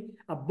obtain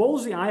a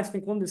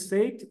Bose-Einstein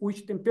condensate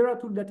with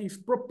temperature that is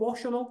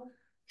proportional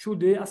to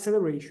the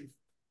acceleration,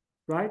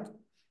 right?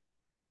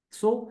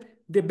 So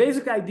the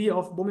basic idea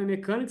of Bohmian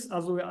mechanics,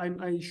 as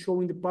I show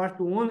in the part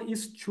 1,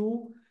 is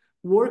to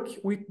work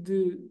with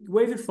the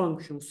wave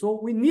function. So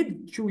we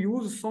need to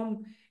use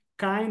some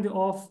kind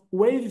of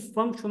wave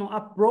functional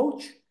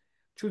approach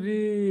to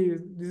the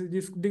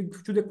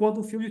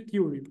quantum field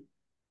theory.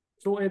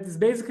 So it's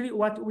basically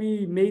what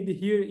we made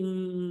here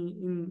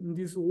in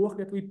this work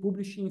that we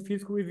published in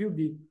Physical Review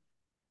B.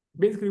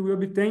 Basically, we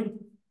obtain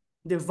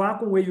the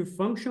vacuum wave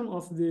function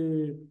of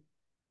the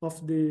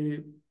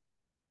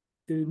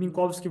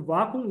Minkowski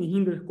vacuum in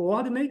Rindler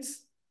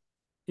coordinates,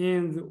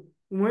 and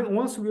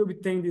once we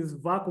obtain this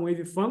vacuum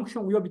wave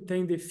function, we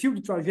obtain the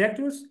field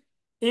trajectories,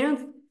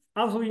 and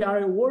as we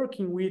are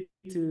working with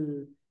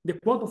the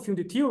quantum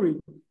field theory,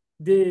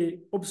 the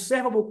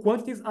observable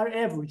quantities are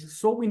averaged.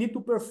 So we need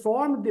to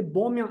perform the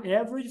Bohmian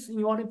averages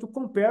in order to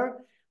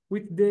compare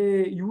with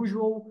the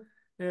usual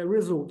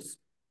results.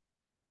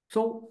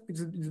 So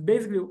it's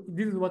basically,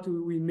 this is what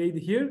we made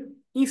here.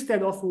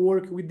 Instead of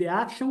work with the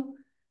action,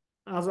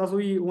 as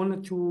we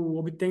wanted to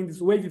obtain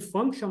this wave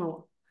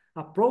functional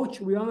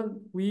approach,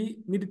 we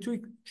needed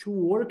to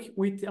work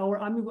with the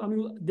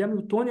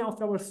Hamiltonian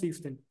of our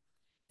system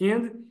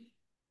and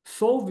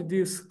solve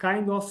this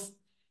kind of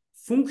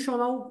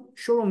functional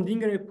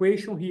Schrödinger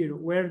equation here,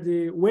 where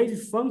the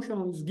wave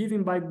function is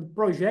given by the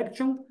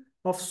projection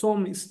of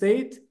some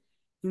state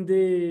in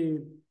the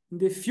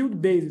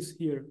field basis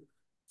here.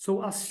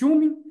 So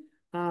assuming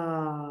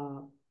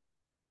the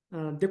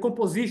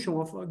composition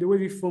of the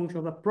wave function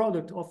of a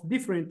product of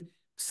different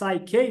psi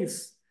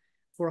k's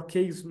for a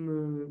case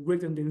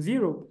greater than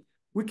 0,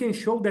 we can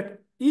show that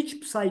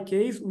each psi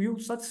case will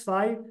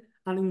satisfy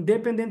an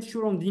independent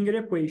Schrödinger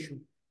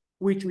equation,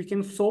 which we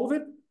can solve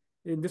it.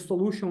 The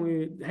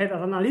solution have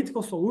an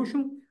analytical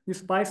solution.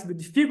 Despite the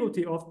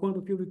difficulty of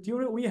quantum field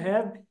theory, we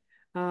have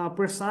a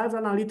precise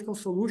analytical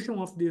solution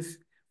of this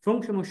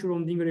functional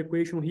Schrödinger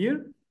equation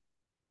here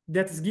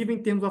that is given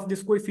in terms of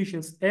these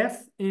coefficients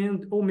f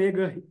and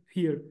omega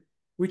here,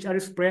 which are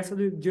expressed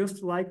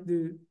just like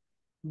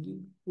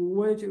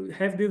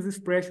have these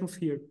expressions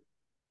here.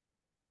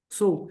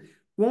 So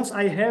once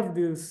I have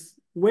this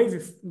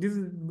wave. This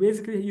is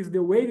basically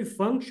the wave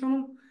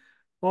function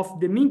of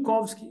the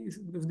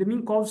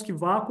Minkowski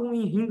vacuum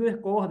in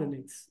Rindler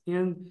coordinates.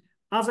 And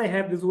as I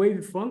have this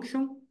wave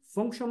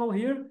functional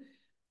here,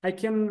 I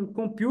can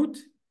compute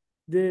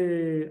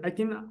I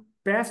can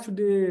pass to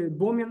the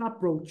Bohmian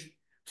approach.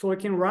 So I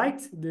can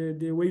write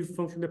the wave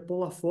function, the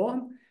polar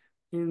form,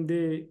 and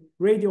the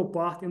radial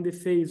part and the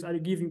phase are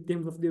given in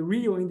terms of the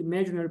real and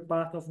imaginary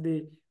part of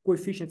the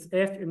coefficients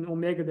f and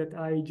omega that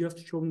I just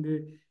showed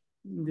in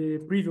the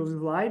previous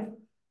slide.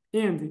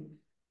 And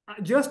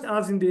just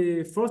as in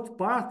the first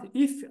part,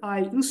 if I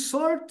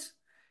insert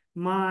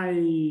my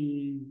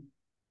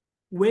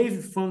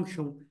wave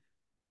function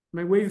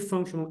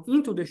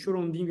into the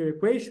Schrödinger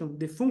equation,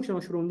 the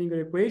functional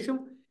Schrödinger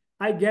equation,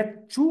 I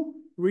get two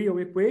real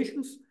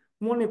equations.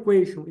 One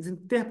equation is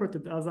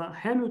interpreted as a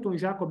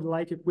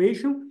Hamilton-Jacobi-like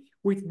equation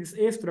with this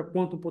extra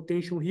quantum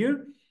potential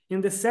here,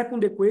 and the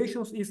second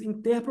equation is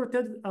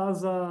interpreted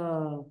as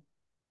a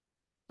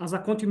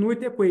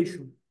continuity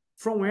equation,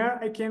 from where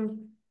I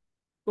can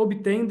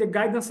obtain the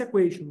guidance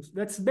equations.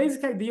 That's the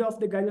basic idea of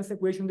the guidance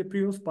equation in the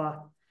previous part.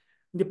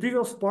 In the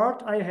previous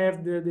part, I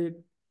have the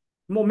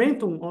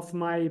momentum of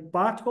my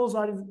particles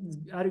are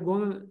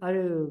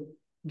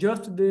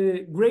just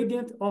the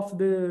gradient of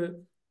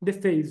the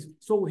phase.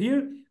 So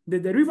here, the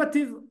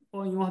derivative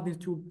in order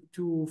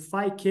to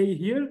phi k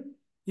here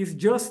is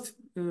just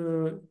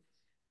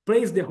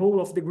place the whole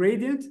of the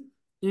gradient,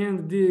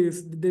 and the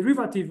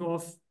derivative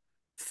of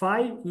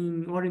phi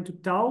in order to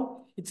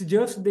tau, it's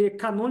just the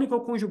canonical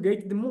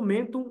conjugate, the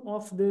momentum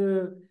of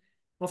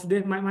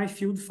my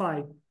field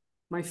phi,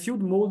 my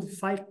field mode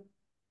phi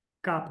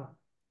kappa.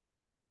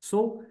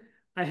 So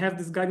I have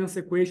these guidance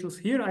equations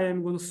here. I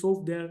am going to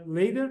solve that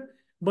later.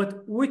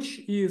 But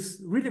which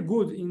is really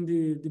good in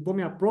the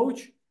Bohmian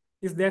approach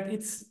is that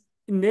it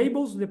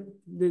enables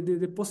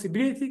the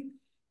possibility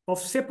of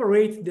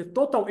separate the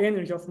total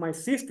energy of my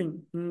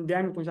system in the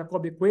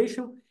Hamilton-Jacobi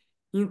equation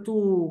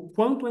into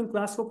quantum and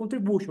classical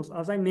contributions,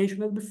 as I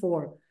mentioned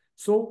before.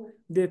 So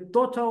the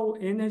total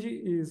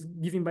energy is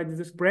given by this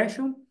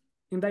expression,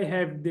 and I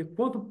have the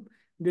quantum,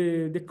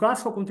 the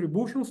classical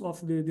contributions of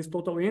this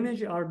total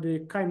energy are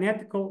the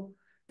kinetical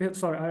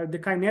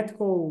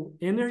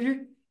energy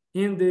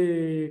and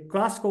the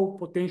classical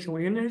potential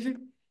energy,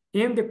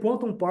 and the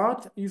quantum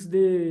part is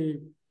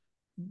given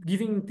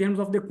in terms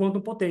of the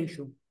quantum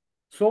potential.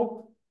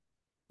 So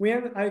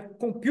when I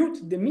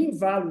compute the mean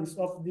values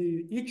of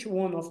each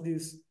one of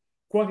these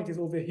quantities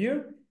over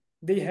here,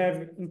 they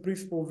have in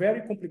principle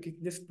very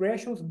complicated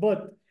expressions,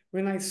 but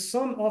when I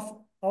sum off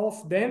all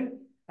of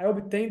them, I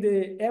obtain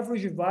the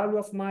average value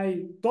of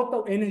my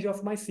total energy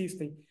of my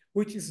system,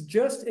 which is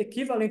just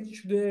equivalent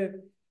to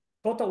the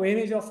total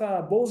energy of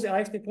a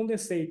Bose-Einstein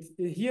condensate.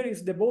 Here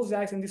is the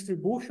Bose-Einstein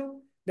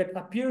distribution that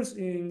appears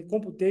in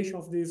computation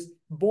of this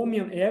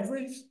Bohmian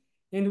average,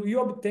 and we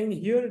obtain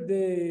here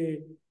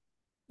the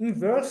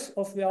inverse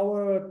of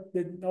our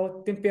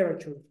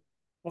temperature,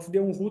 of the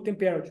Unruh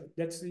temperature.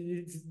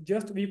 It's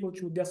just equal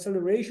to the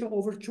acceleration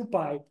over 2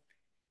 pi.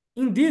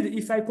 Indeed,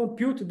 if I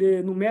compute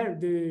the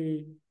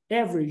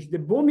average, the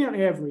Bohmian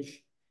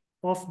average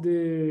of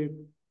the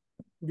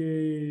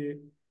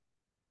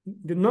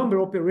number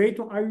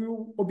operator, I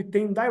will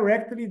obtain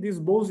directly this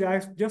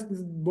Bose-Einstein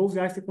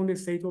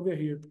condensate over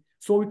here.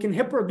 So we can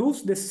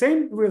reproduce the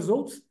same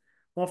results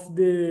of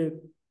the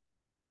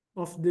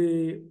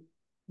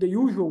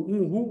usual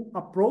Unruh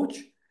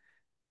approach,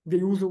 the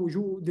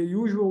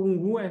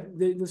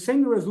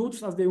same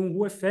results as the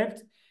Unruh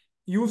effect,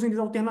 using this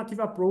alternative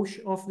approach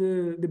of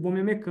the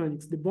Bohmian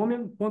mechanics, the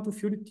Bohmian quantum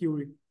field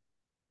theory.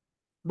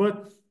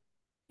 But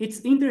it's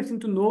interesting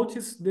to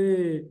notice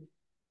the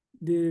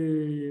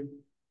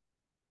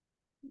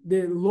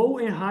low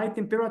and high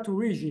temperature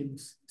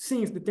regimes.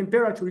 Since the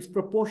temperature is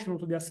proportional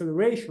to the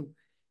acceleration,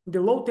 the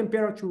low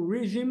temperature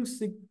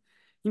regimes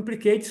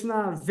implicates in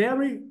a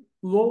very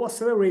low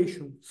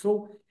acceleration.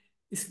 So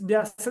if the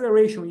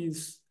acceleration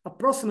is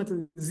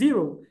approximately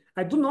 0,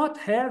 I do not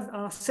have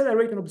an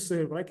accelerating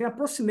observer. I can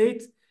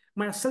approximate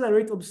my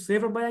accelerated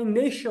observer by an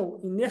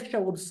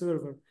inertial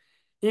observer.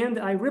 And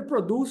I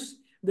reproduce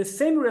the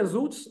same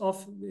results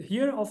of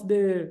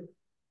the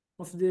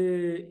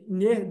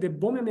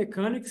Bohmian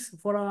mechanics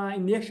for an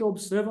inertial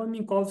observer in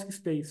Minkowski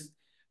space.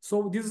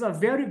 So this is a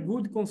very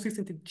good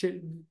consistent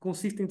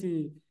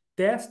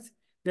test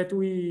that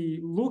we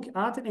look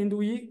at, and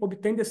we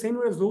obtain the same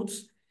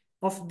results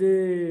of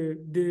the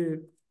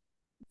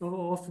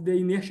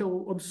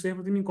inertial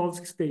observer in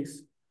Minkowski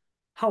space.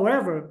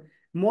 However,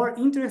 more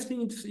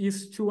interesting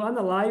is to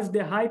analyze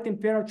the high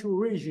temperature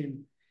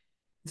regime.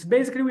 It's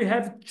basically we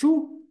have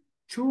two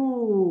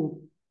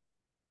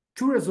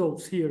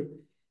results here.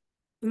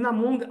 In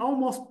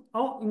almost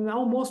all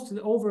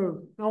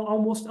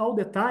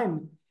the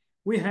time,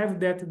 we have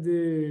that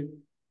the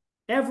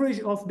average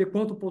of the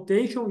quantum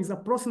potential is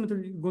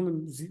approximately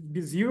going to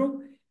be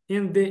 0,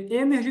 and the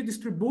energy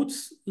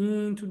distributes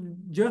into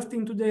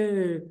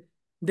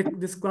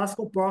this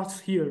classical parts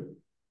here.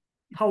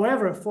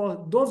 However,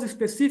 for those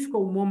specific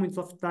moments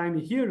of time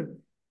here,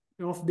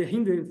 of the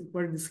Rindler,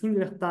 where this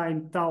Rindler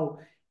time tau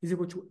is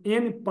equal to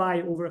n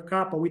pi over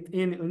kappa with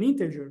n an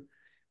integer,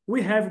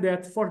 we have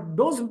that for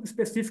those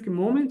specific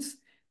moments,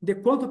 the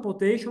quantum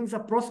potential is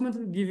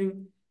approximately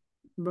given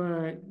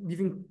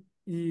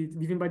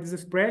by this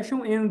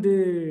expression, and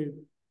the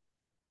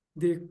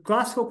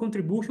classical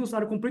contributions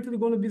are completely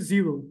going to be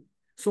zero.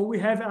 So we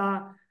have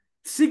a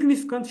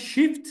significant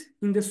shift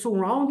in the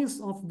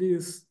surroundings of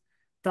these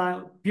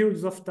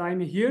periods of time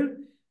here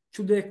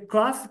to the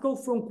classical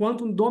from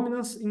quantum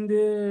dominance in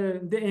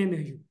the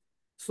energy.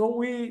 So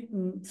we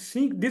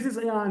think this is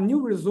a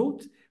new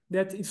result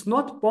that it's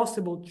not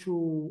possible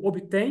to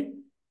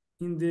obtain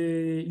in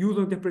the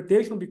usual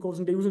interpretation, because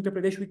in the usual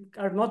interpretation we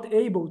are not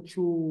able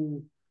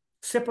to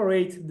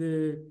separate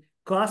the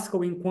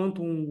classical and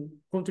quantum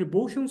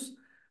contributions.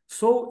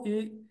 So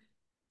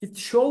it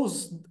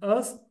shows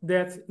us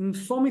that in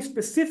some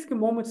specific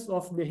moments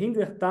of the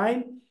Rindler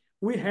time,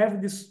 we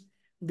have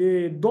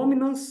the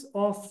dominance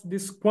of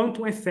this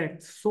quantum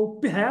effect. So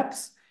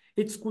perhaps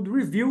it could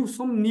reveal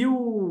some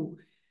new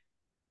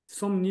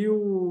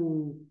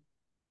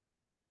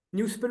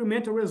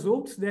experimental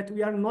results that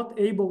we are not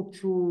able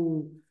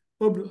to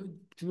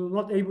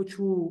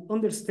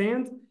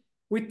understand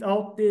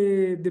without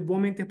the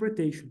Bohmian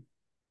interpretation.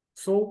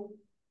 So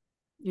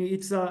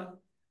it's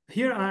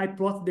here I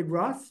plot the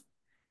graph.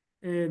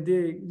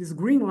 This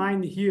green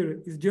line here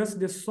is just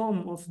the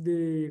sum of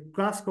the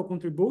classical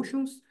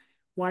contributions,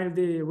 while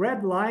the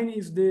red line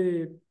is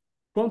the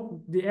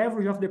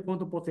average of the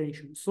quantum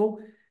potential. So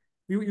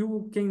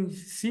you can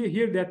see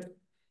here that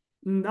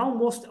in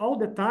almost all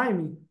the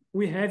time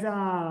we have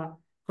a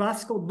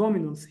classical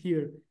dominance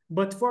here.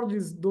 But for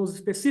those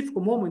specific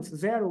moments,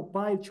 0,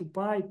 pi, 2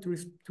 pi,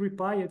 3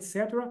 pi,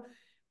 etc.,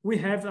 we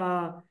have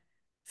a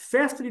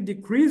fastly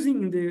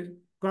decreasing in the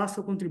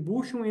classical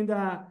contribution and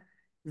a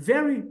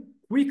very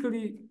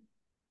quickly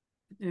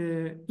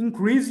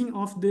increasing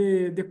of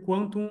the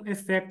quantum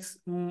effects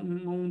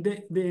on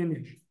the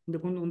energy,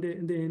 on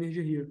the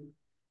energy here.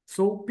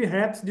 So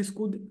perhaps this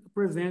could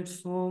present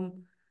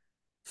some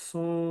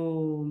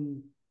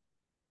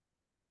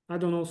I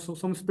don't know,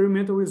 some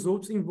experimental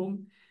results involved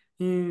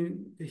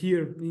in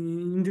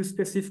these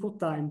specific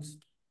times.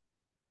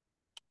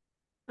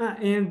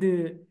 And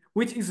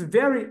which is a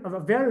very,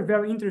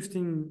 very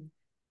interesting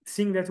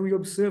thing that we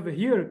observe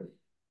here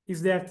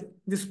is that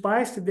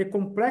despite the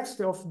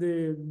complexity of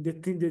the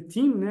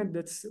team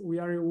that we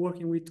are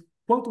working with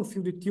quantum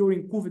field theory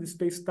in curved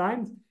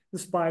space-time,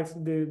 despite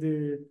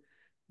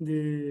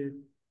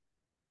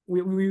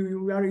we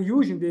are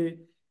using the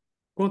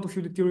quantum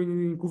field theory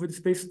in curved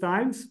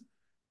space-times,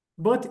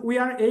 but we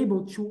are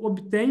able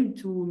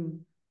to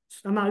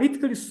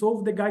analytically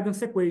solve the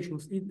guidance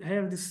equations. It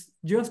has this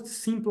just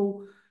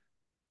simple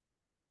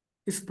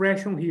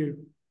expression here.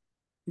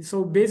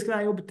 So basically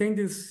I obtained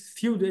this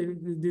field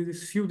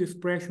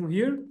expression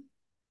here,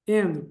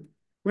 and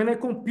when I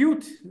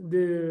compute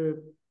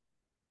the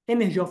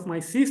energy of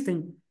my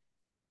system,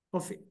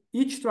 of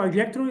each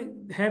trajectory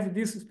have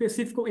this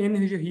specific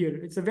energy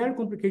here. It's a very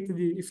complicated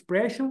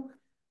expression,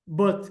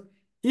 but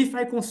if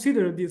I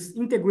consider this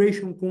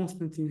integration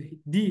constant in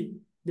D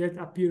that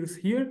appears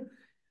here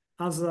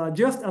as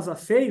just as a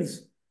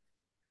phase,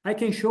 I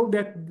can show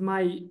that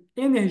my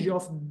energy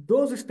of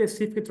those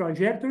specific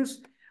trajectories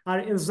are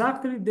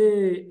exactly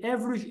the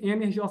average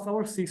energy of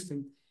our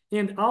system.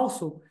 And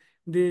also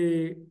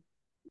the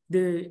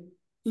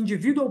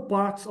individual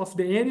parts of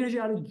the energy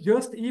are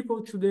just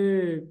equal to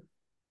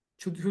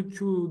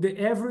the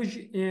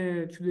average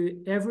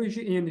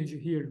energy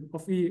here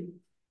of the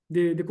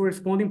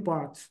corresponding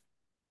parts.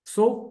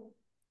 So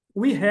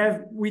we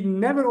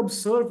never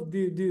observed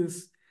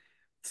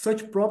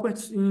such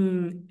properties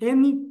in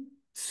any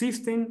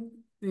system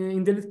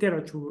in the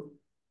literature,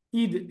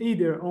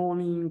 either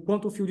in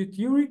quantum field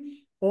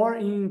theory or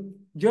in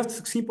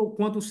just simple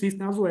quantum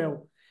system as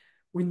well.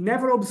 We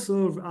never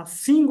observe a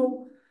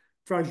single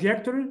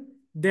trajectory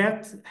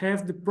that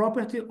has the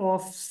property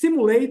of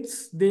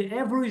simulates the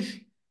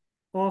average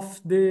of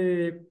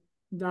the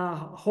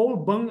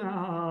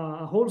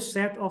whole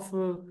set of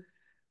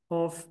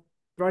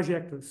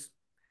trajectories.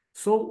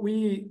 So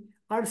we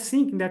are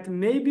thinking that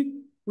maybe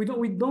we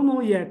don't know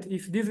yet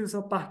if this is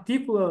a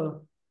particular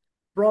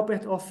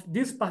property of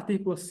this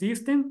particular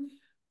system,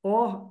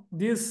 or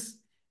this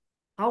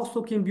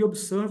also can be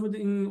observed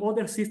in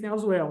other systems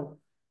as well.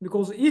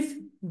 Because if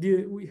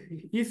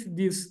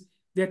this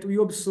that we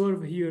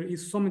observe here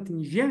is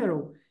something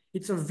general,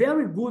 it's a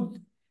very good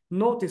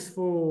notice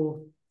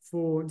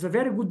it's a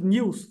very good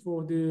news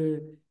for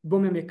the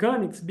Bohmian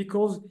mechanics,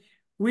 because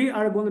we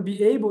are going to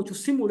be able to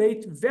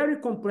simulate very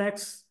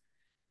complex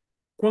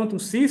quantum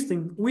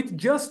system with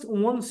just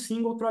one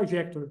single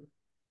trajectory.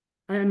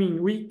 I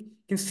mean, we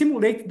can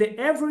simulate the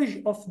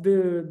average of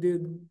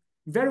the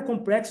very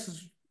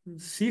complex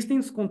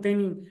systems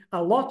containing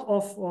a lot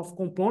of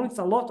components,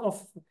 a lot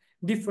of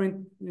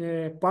different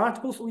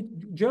particles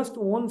with just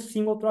one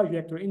single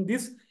trajectory. And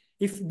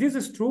if this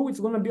is true, it's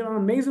going to be an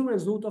amazing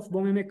result of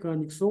Bohmian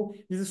mechanics. So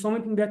this is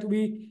something that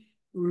we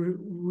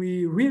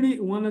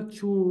really wanted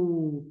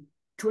to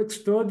to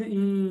study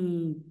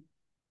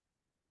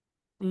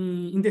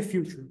in the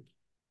future.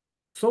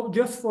 So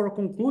just for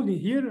concluding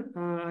here,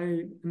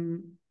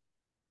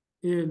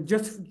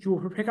 just to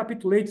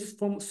recapitulate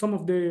some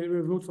of the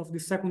results of the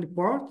second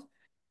part,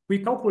 we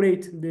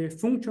calculate the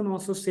functional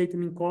associated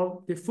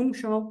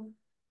Minkowski,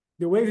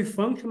 the wave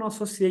functional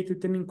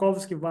associated to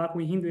Minkowski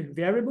vacuum in Rindler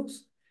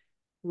variables,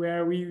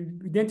 where we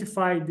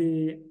identify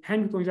the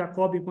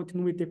Hamilton-Jacobi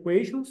continuity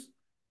equations.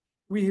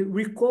 We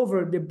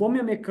recover the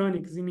Bohmian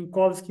mechanics in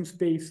Minkowski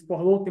space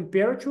for low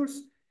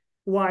temperatures,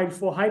 while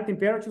for high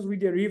temperatures, we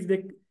derive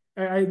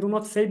I do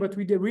not say, but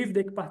we derive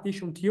the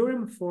equipartition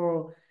theorem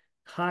for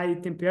high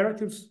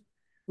temperatures,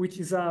 which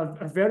is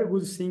a very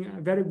good thing,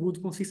 a very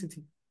good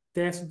consistency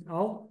test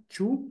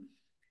too.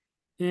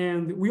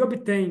 And we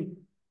obtain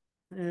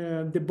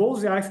the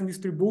Bose-Einstein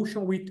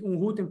distribution with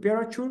Unruh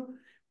temperature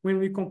when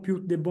we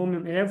compute the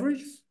Bohmian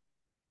averages.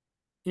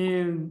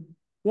 And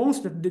once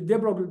the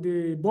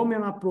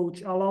Bohmian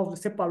approach allows the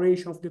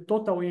separation of the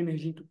total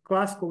energy into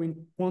classical and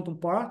quantum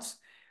parts,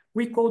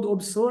 we could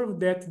observe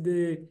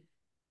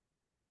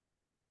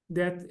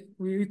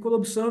we could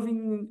observe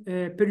in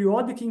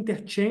periodic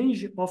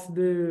interchange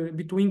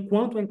between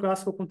quantum and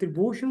classical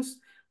contributions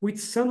with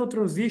some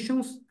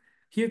transitions.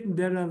 Here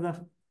there are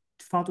a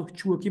factor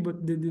 2 aqui,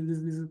 but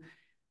this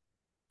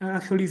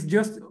actually is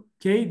just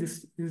okay.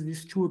 This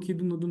 2 aqui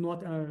do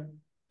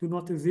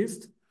not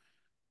exist.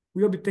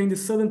 We obtain the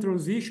sudden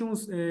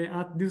transitions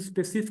at these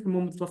specific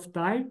moments of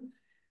time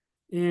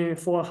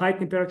for high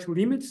temperature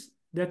limits.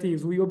 That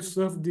is, we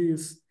observe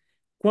this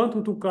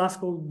quantum to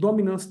classical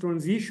dominance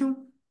transition,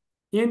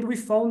 and we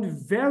found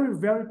very,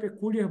 very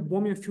peculiar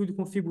Bohmian field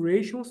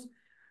configurations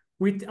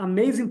with the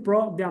amazing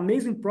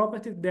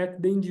property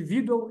that the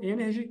individual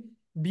energy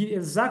be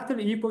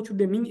exactly equal to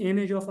the mean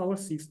energy of our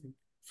system.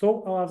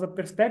 So as a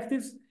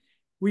perspective,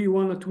 we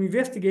wanted to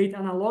investigate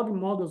analog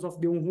models of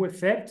the Unruh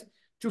effect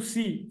to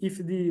see if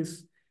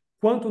this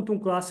quantum to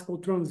classical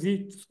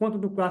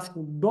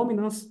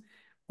dominance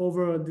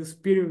over this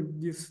period,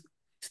 these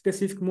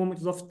specific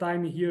moments of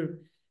time here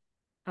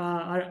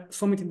are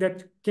something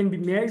that can be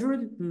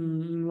measured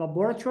in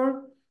laboratory.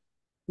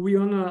 We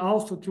want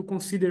also to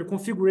consider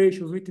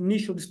configurations with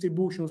initial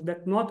distributions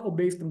that not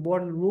obey the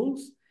Born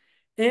rules.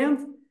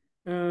 And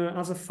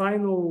as a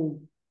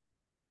final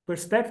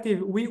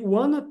perspective, we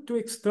wanted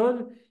to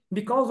study,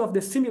 because of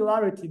the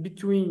similarity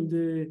between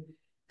the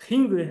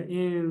Rindler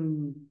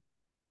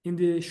and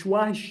the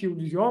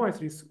Schwarzschild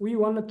geometries, we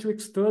wanted to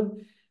study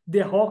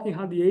the Hawking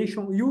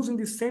radiation using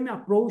the same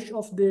approach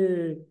of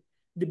the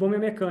Bohmian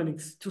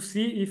mechanics to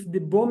see if the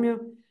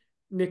Bohmian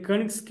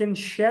mechanics can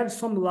shed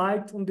some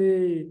light on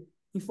the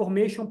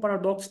information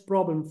paradox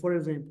problem, for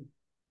example.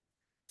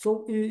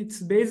 So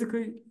it's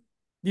basically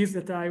this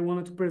that I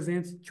wanted to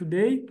present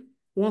today.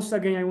 Once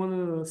again, I want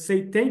to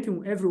say thank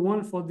you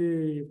everyone for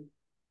the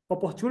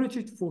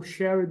opportunity for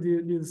sharing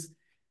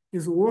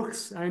these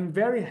works. I'm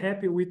very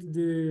happy with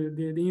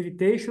the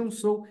invitation.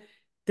 So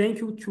thank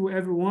you to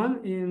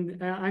everyone,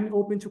 and I'm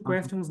open to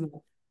questions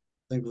now.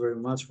 Thank you very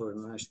much for a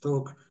nice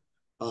talk.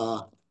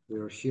 We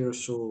are here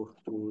to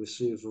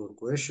receive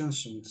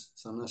questions, and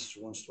Thanas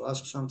wants to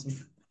ask something.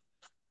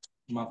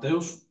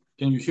 Matheus,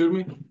 can you hear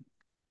me?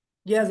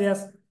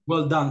 Yes.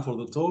 Well done for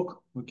the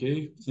talk.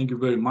 Okay, thank you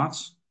very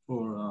much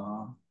for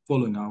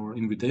following our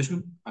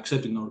invitation,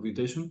 accepting our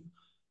invitation.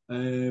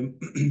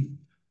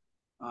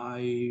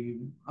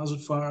 As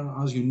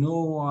far as you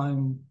know,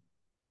 I'm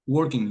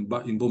working in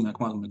Bohmian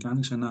quantum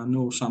mechanics, and I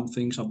know some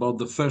things about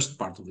the first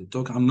part of the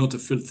talk. I'm not a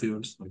field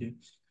theorist, okay?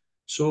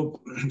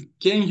 So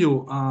can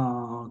you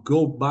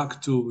go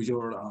back to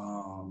your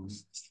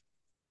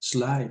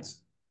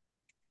slides?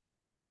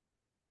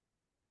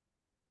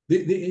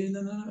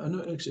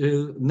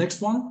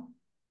 Next one.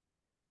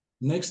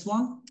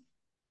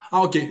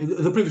 Okay,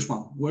 the previous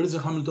one. Where is the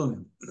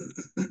Hamiltonian?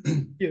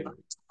 Yeah.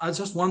 I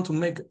just want to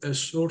make a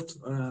short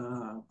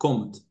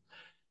comment.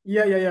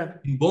 Yeah.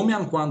 In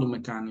Bohmian quantum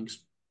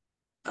mechanics,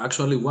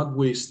 actually what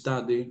we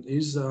study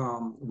is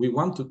we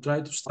want to try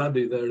to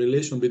study the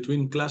relation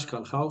between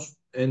classical house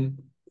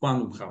and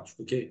quantum house,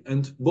 okay?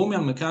 And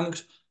Bohmian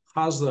mechanics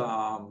has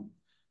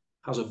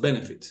a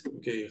benefit,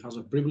 okay? It has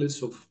a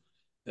privilege of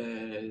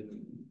a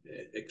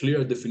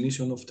clear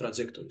definition of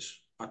trajectories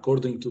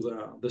according to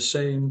the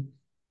same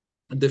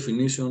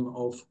definition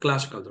of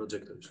classical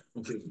trajectories,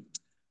 okay?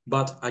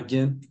 But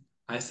again,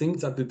 I think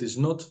that it is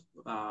not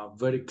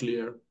very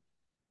clear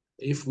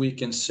if we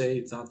can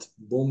say that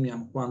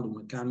Bohmian quantum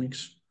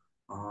mechanics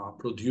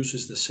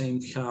produces the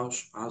same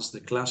house as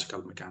the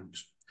classical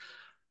mechanics.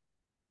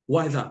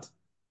 Why that?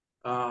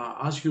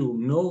 As you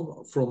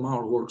know from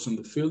our works in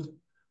the field,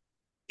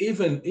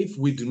 even if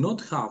we do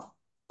not have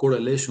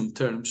correlation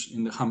terms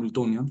in the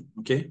Hamiltonian,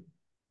 okay?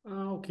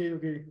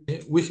 Okay.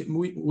 We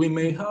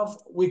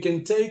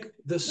can take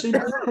the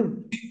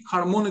simple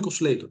harmonic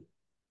oscillator.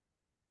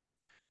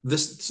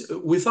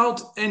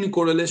 Without any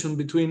correlation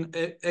between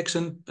x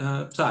and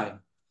psi.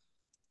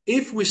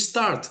 If we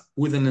start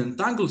with an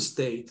entangled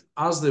state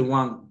as the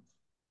one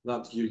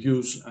that you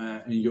use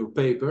in your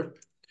paper,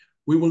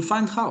 we will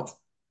find house.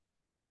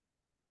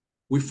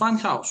 we find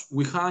house.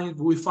 We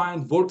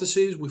find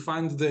vortices. We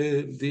find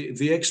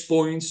the X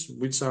points,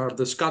 which are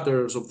the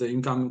scatterers of the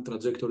incoming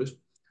trajectories.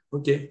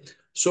 Okay,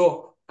 so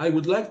I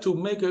would like to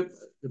make a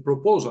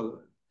proposal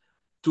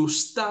to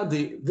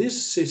study this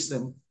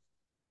system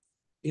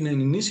in an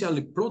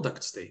initially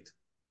product state.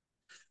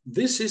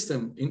 This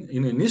system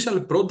in initial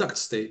product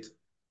state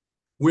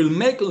will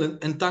make an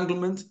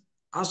entanglement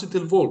as it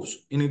evolves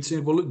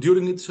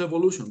during its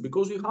evolution,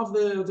 because you have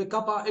the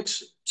kappa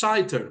X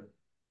psi term.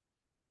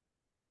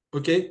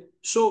 Okay,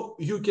 so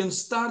you can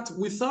start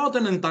without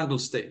an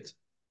entangled state.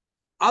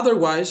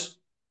 Otherwise,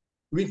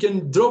 we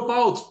can drop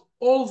out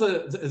all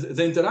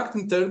the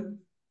interacting term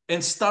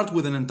and start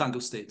with an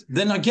entangled state.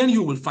 Then again,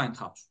 you will find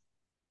house.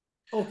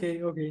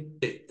 Okay.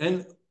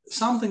 And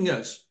something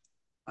else,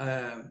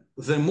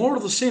 the more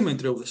the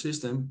symmetry of the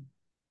system,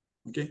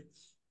 okay,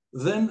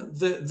 then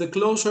the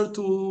closer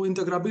to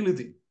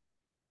integrability.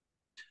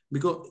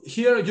 Because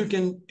here you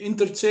can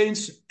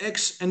interchange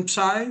X and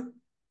psi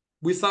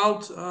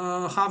without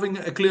having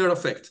a clear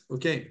effect.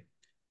 Okay,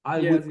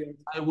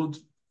 I would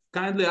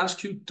kindly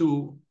ask you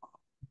to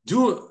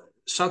do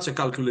such a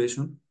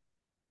calculation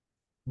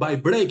by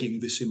breaking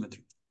the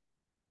symmetry.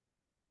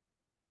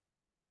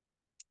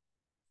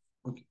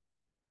 Okay,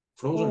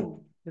 frozen.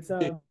 Oh, it's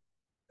okay.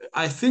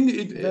 I think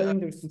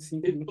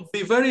it would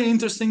be very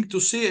interesting to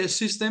see a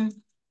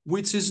system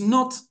which is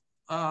not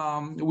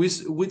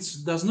which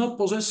does not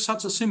possess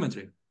such a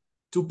symmetry,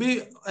 to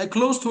be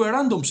close to a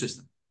random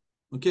system.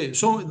 Okay,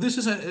 so this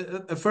is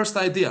a first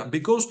idea,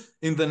 because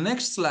in the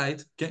next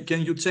slide,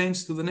 can you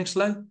change to the next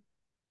slide?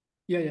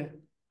 Yeah.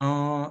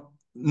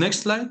 Next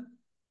slide.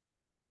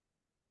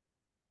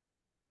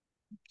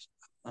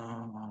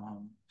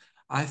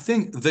 I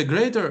think the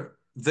greater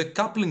the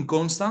coupling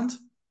constant,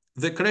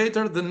 the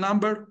greater the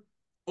number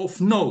of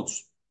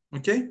nodes.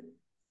 Okay?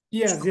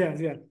 Yes.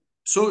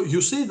 So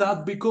you see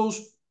that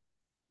because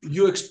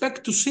you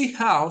expect to see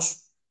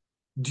house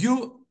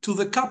due to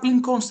the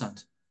coupling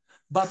constant.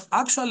 But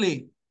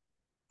actually,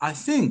 I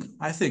think,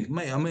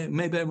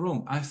 maybe I'm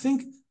wrong. I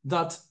think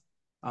that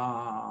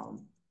a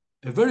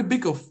very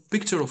big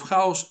picture of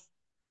house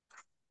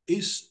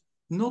is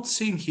not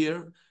seen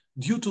here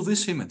due to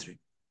this symmetry.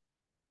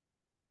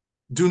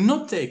 Do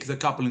not take the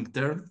coupling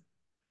term,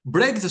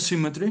 break the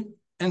symmetry,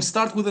 and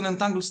start with an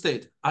entangled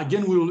state.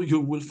 Again,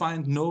 you will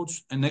find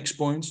nodes and X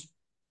points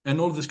and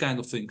all these kind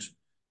of things.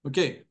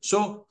 Okay,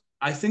 so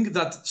I think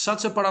that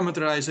such a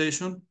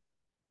parameterization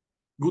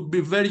would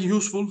be very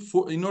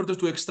useful in order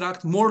to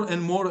extract more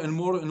and more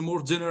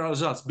general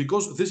results,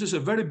 because this is a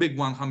very big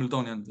one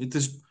Hamiltonian. It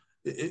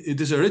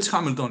is a rich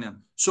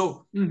Hamiltonian.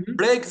 So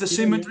break the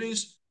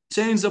symmetries,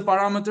 change the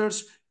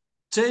parameters,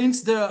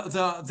 change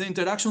the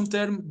interaction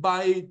term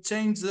by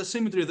change the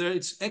symmetry there.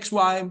 It's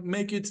xy,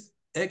 make it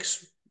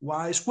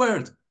xy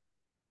squared.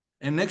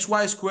 And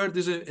xy squared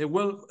is a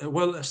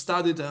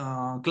well-studied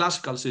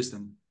classical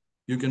system.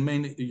 You can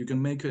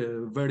make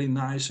a very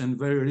nice and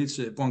very rich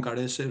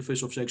Poincaré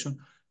surface of section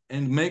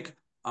and make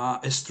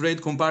a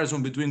straight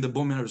comparison between the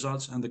Bohmian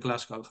results and the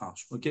classical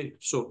house. Okay,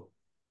 so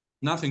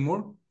nothing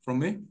more from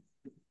me.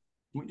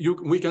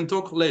 We can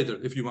talk later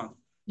if you want.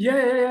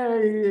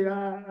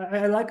 Yeah.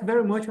 I like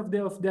very much of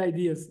the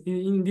ideas.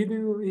 Indeed,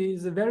 it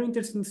is a very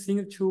interesting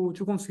thing to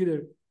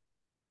consider.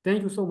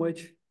 Thank you so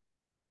much.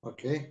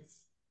 Okay,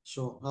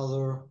 so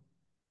other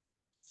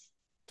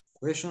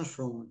questions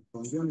from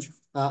you?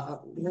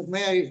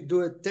 May I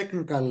do a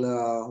technical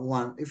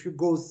one? If you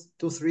go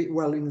to 3,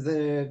 well, in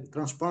the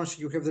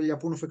transparency, you have the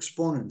Lyapunov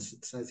exponents.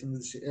 I think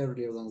it's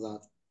earlier than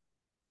that.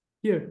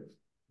 Here?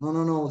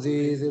 No,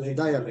 the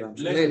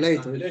diagrams.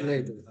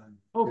 Later.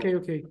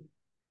 Okay.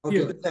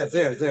 Okay,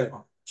 there.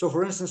 So,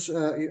 for instance,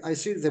 I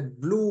see the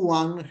blue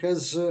one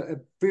has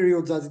a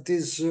period that it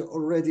is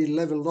already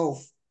leveled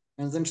off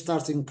and then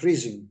starts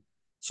increasing.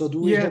 So do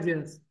we have...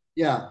 Yes.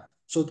 Yeah.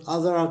 So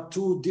there are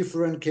two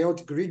different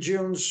chaotic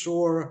regions,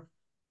 or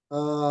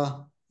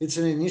it's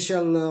an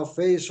initial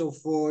phase of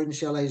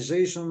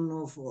initialization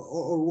of,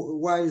 or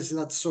why is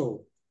that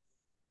so?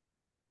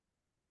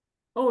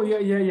 Oh,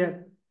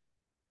 yeah.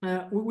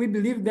 We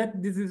believe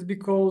that this is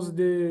because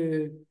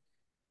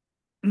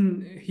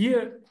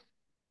here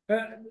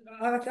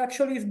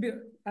actually is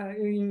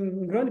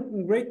in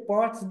great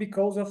parts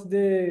because of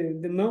the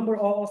number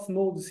of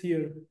nodes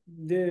here.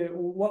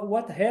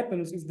 What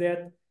happens is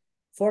that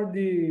for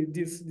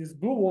this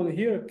blue one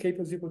here, k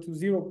is equal to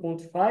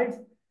 0.5,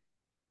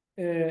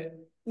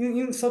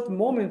 in such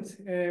moment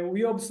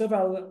we observe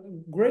a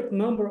great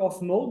number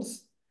of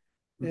nodes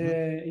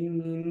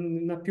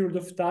in a period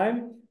of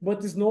time,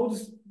 but these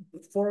nodes,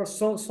 for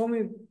some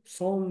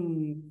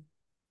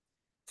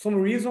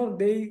reason,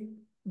 they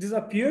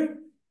disappear,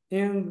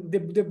 and the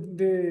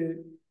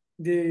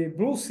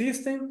blue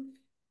system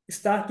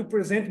start to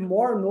present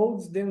more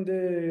nodes than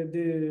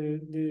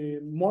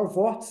the more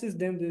vortices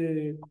than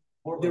the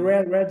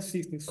red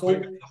system. So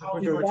it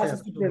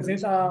passes to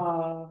present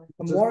a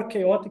more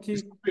chaotic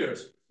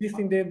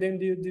system than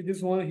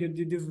this one here,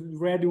 this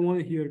red one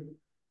here.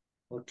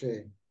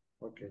 Okay,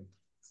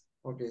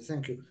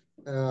 thank you.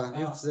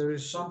 If there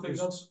is something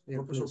else,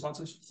 Professor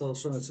Francis? So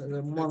it's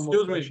one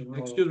Excuse more me,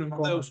 excuse me,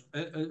 Matheus.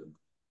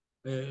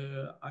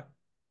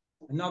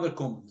 Another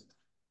comment.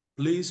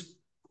 Please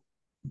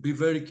be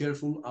very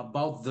careful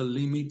about the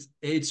limit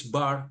h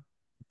bar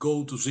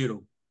go to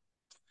 0.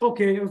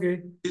 Okay,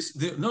 okay.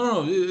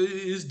 No,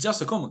 it's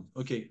just a comment.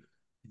 Okay,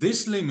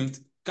 this limit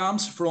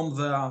comes from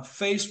the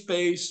phase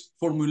space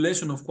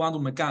formulation of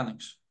quantum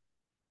mechanics.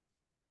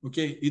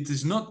 Okay, it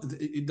is not.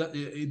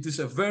 It is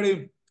a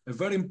very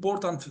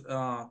important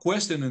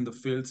question in the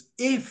field.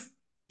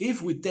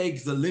 If we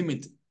take the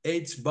limit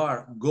h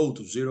bar go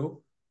to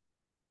 0,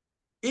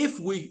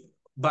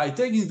 by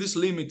taking this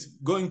limit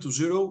going to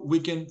 0, we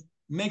can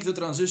make the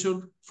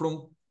transition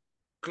from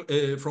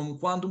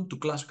quantum to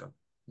classical.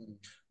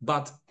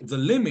 But the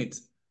limit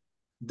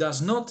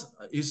is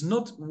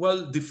not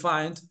well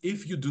defined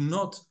if you do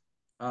not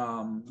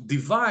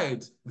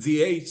divide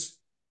the h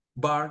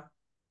bar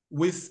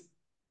with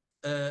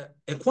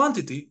a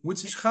quantity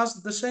which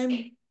has the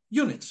same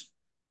units.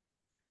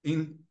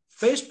 In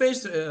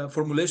phase-space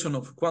formulation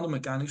of quantum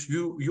mechanics,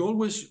 you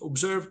always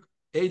observe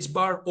h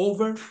bar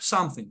over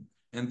something,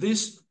 and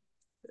this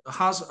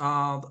has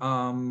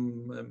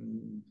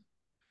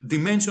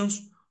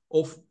dimensions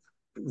of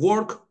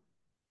work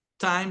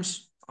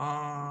times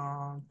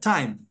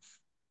time.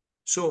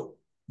 So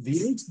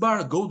the h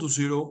bar go to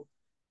 0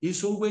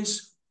 is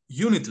always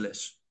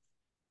unitless.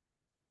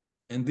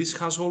 And this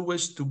has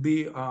always to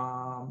be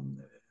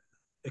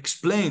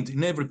explained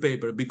in every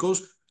paper,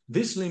 because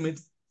this limit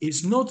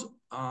is not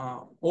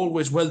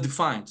always well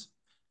defined.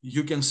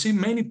 You can see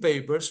many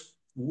papers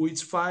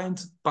which find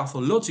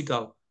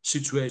pathological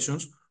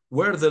situations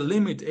where the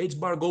limit h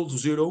bar go to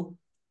 0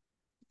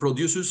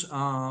 produces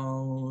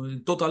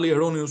totally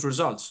erroneous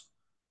results.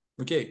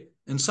 Okay,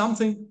 and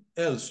something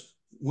else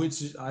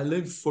which I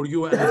leave for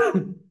you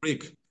and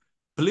Rick.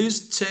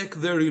 Please check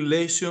the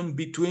relation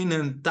between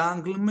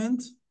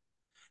entanglement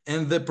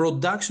and the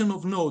production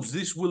of nodes.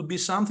 This will be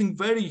something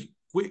very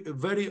quick,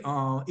 very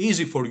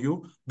easy for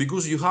you,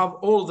 because you have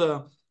all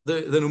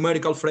the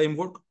numerical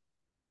framework.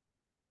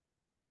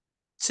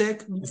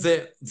 Check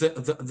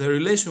the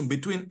relation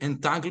between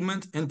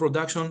entanglement and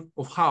production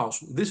of house.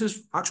 This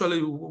is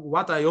actually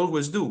what I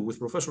always do with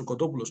Professor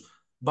Kotopoulos,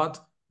 but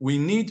we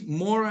need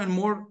more and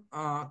more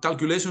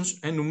calculations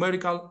and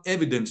numerical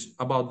evidence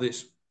about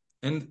this.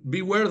 And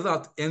beware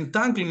that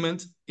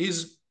entanglement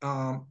is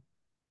a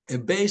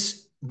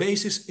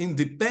basis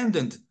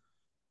independent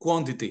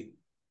quantity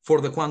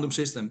for the quantum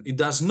system. It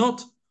does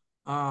not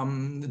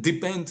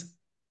depend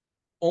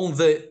on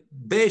the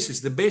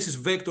basis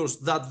vectors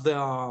that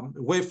the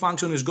wave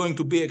function is going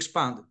to be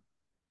expanded.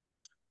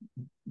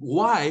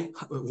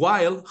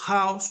 While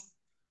house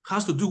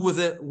has to do with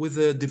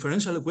the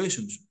differential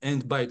equations.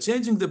 And by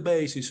changing the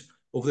basis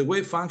of the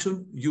wave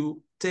function,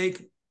 you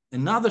take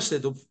another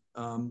set of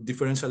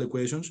differential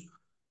equations,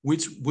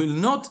 which will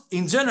not,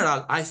 in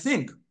general, I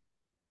think,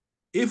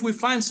 if we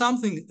find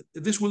something,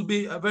 this will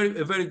be a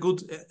very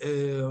good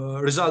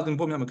result in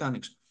Bohmian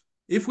mechanics.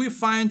 If we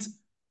find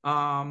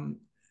a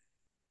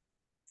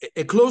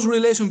close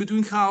relation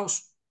between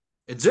house,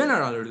 a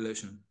general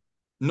relation,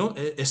 not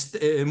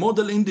a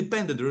model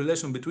independent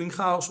relation between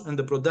house and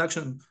the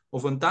production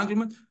of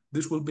entanglement,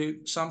 this will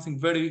be something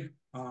very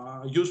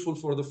useful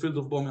for the field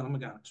of Bohmian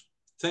mechanics.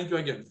 Thank you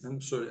again. I'm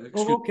sorry.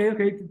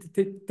 Okay.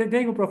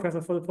 Thank you,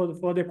 Professor,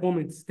 for the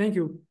comments. Thank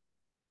you.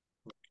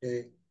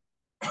 Okay.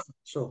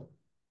 So,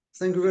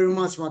 thank you very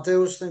much,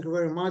 Matheus. Thank you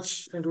very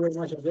much. Thank you very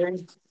much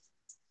again.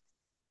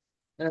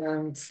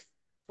 And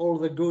all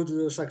the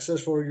good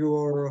success for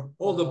your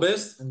all the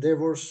best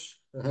endeavors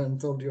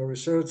and all your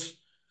research.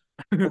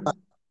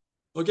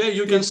 Okay,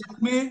 you can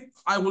send me.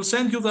 I will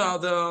send you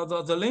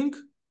the link,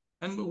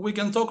 and we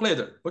can talk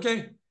later.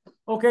 Okay.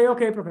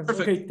 Okay, Professor.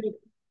 Perfect. Okay,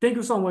 thank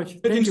you so much.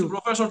 Thank you,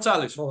 Professor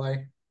Charles.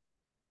 Bye.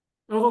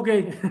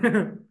 Okay.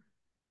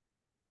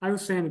 I will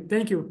send it.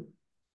 Thank you.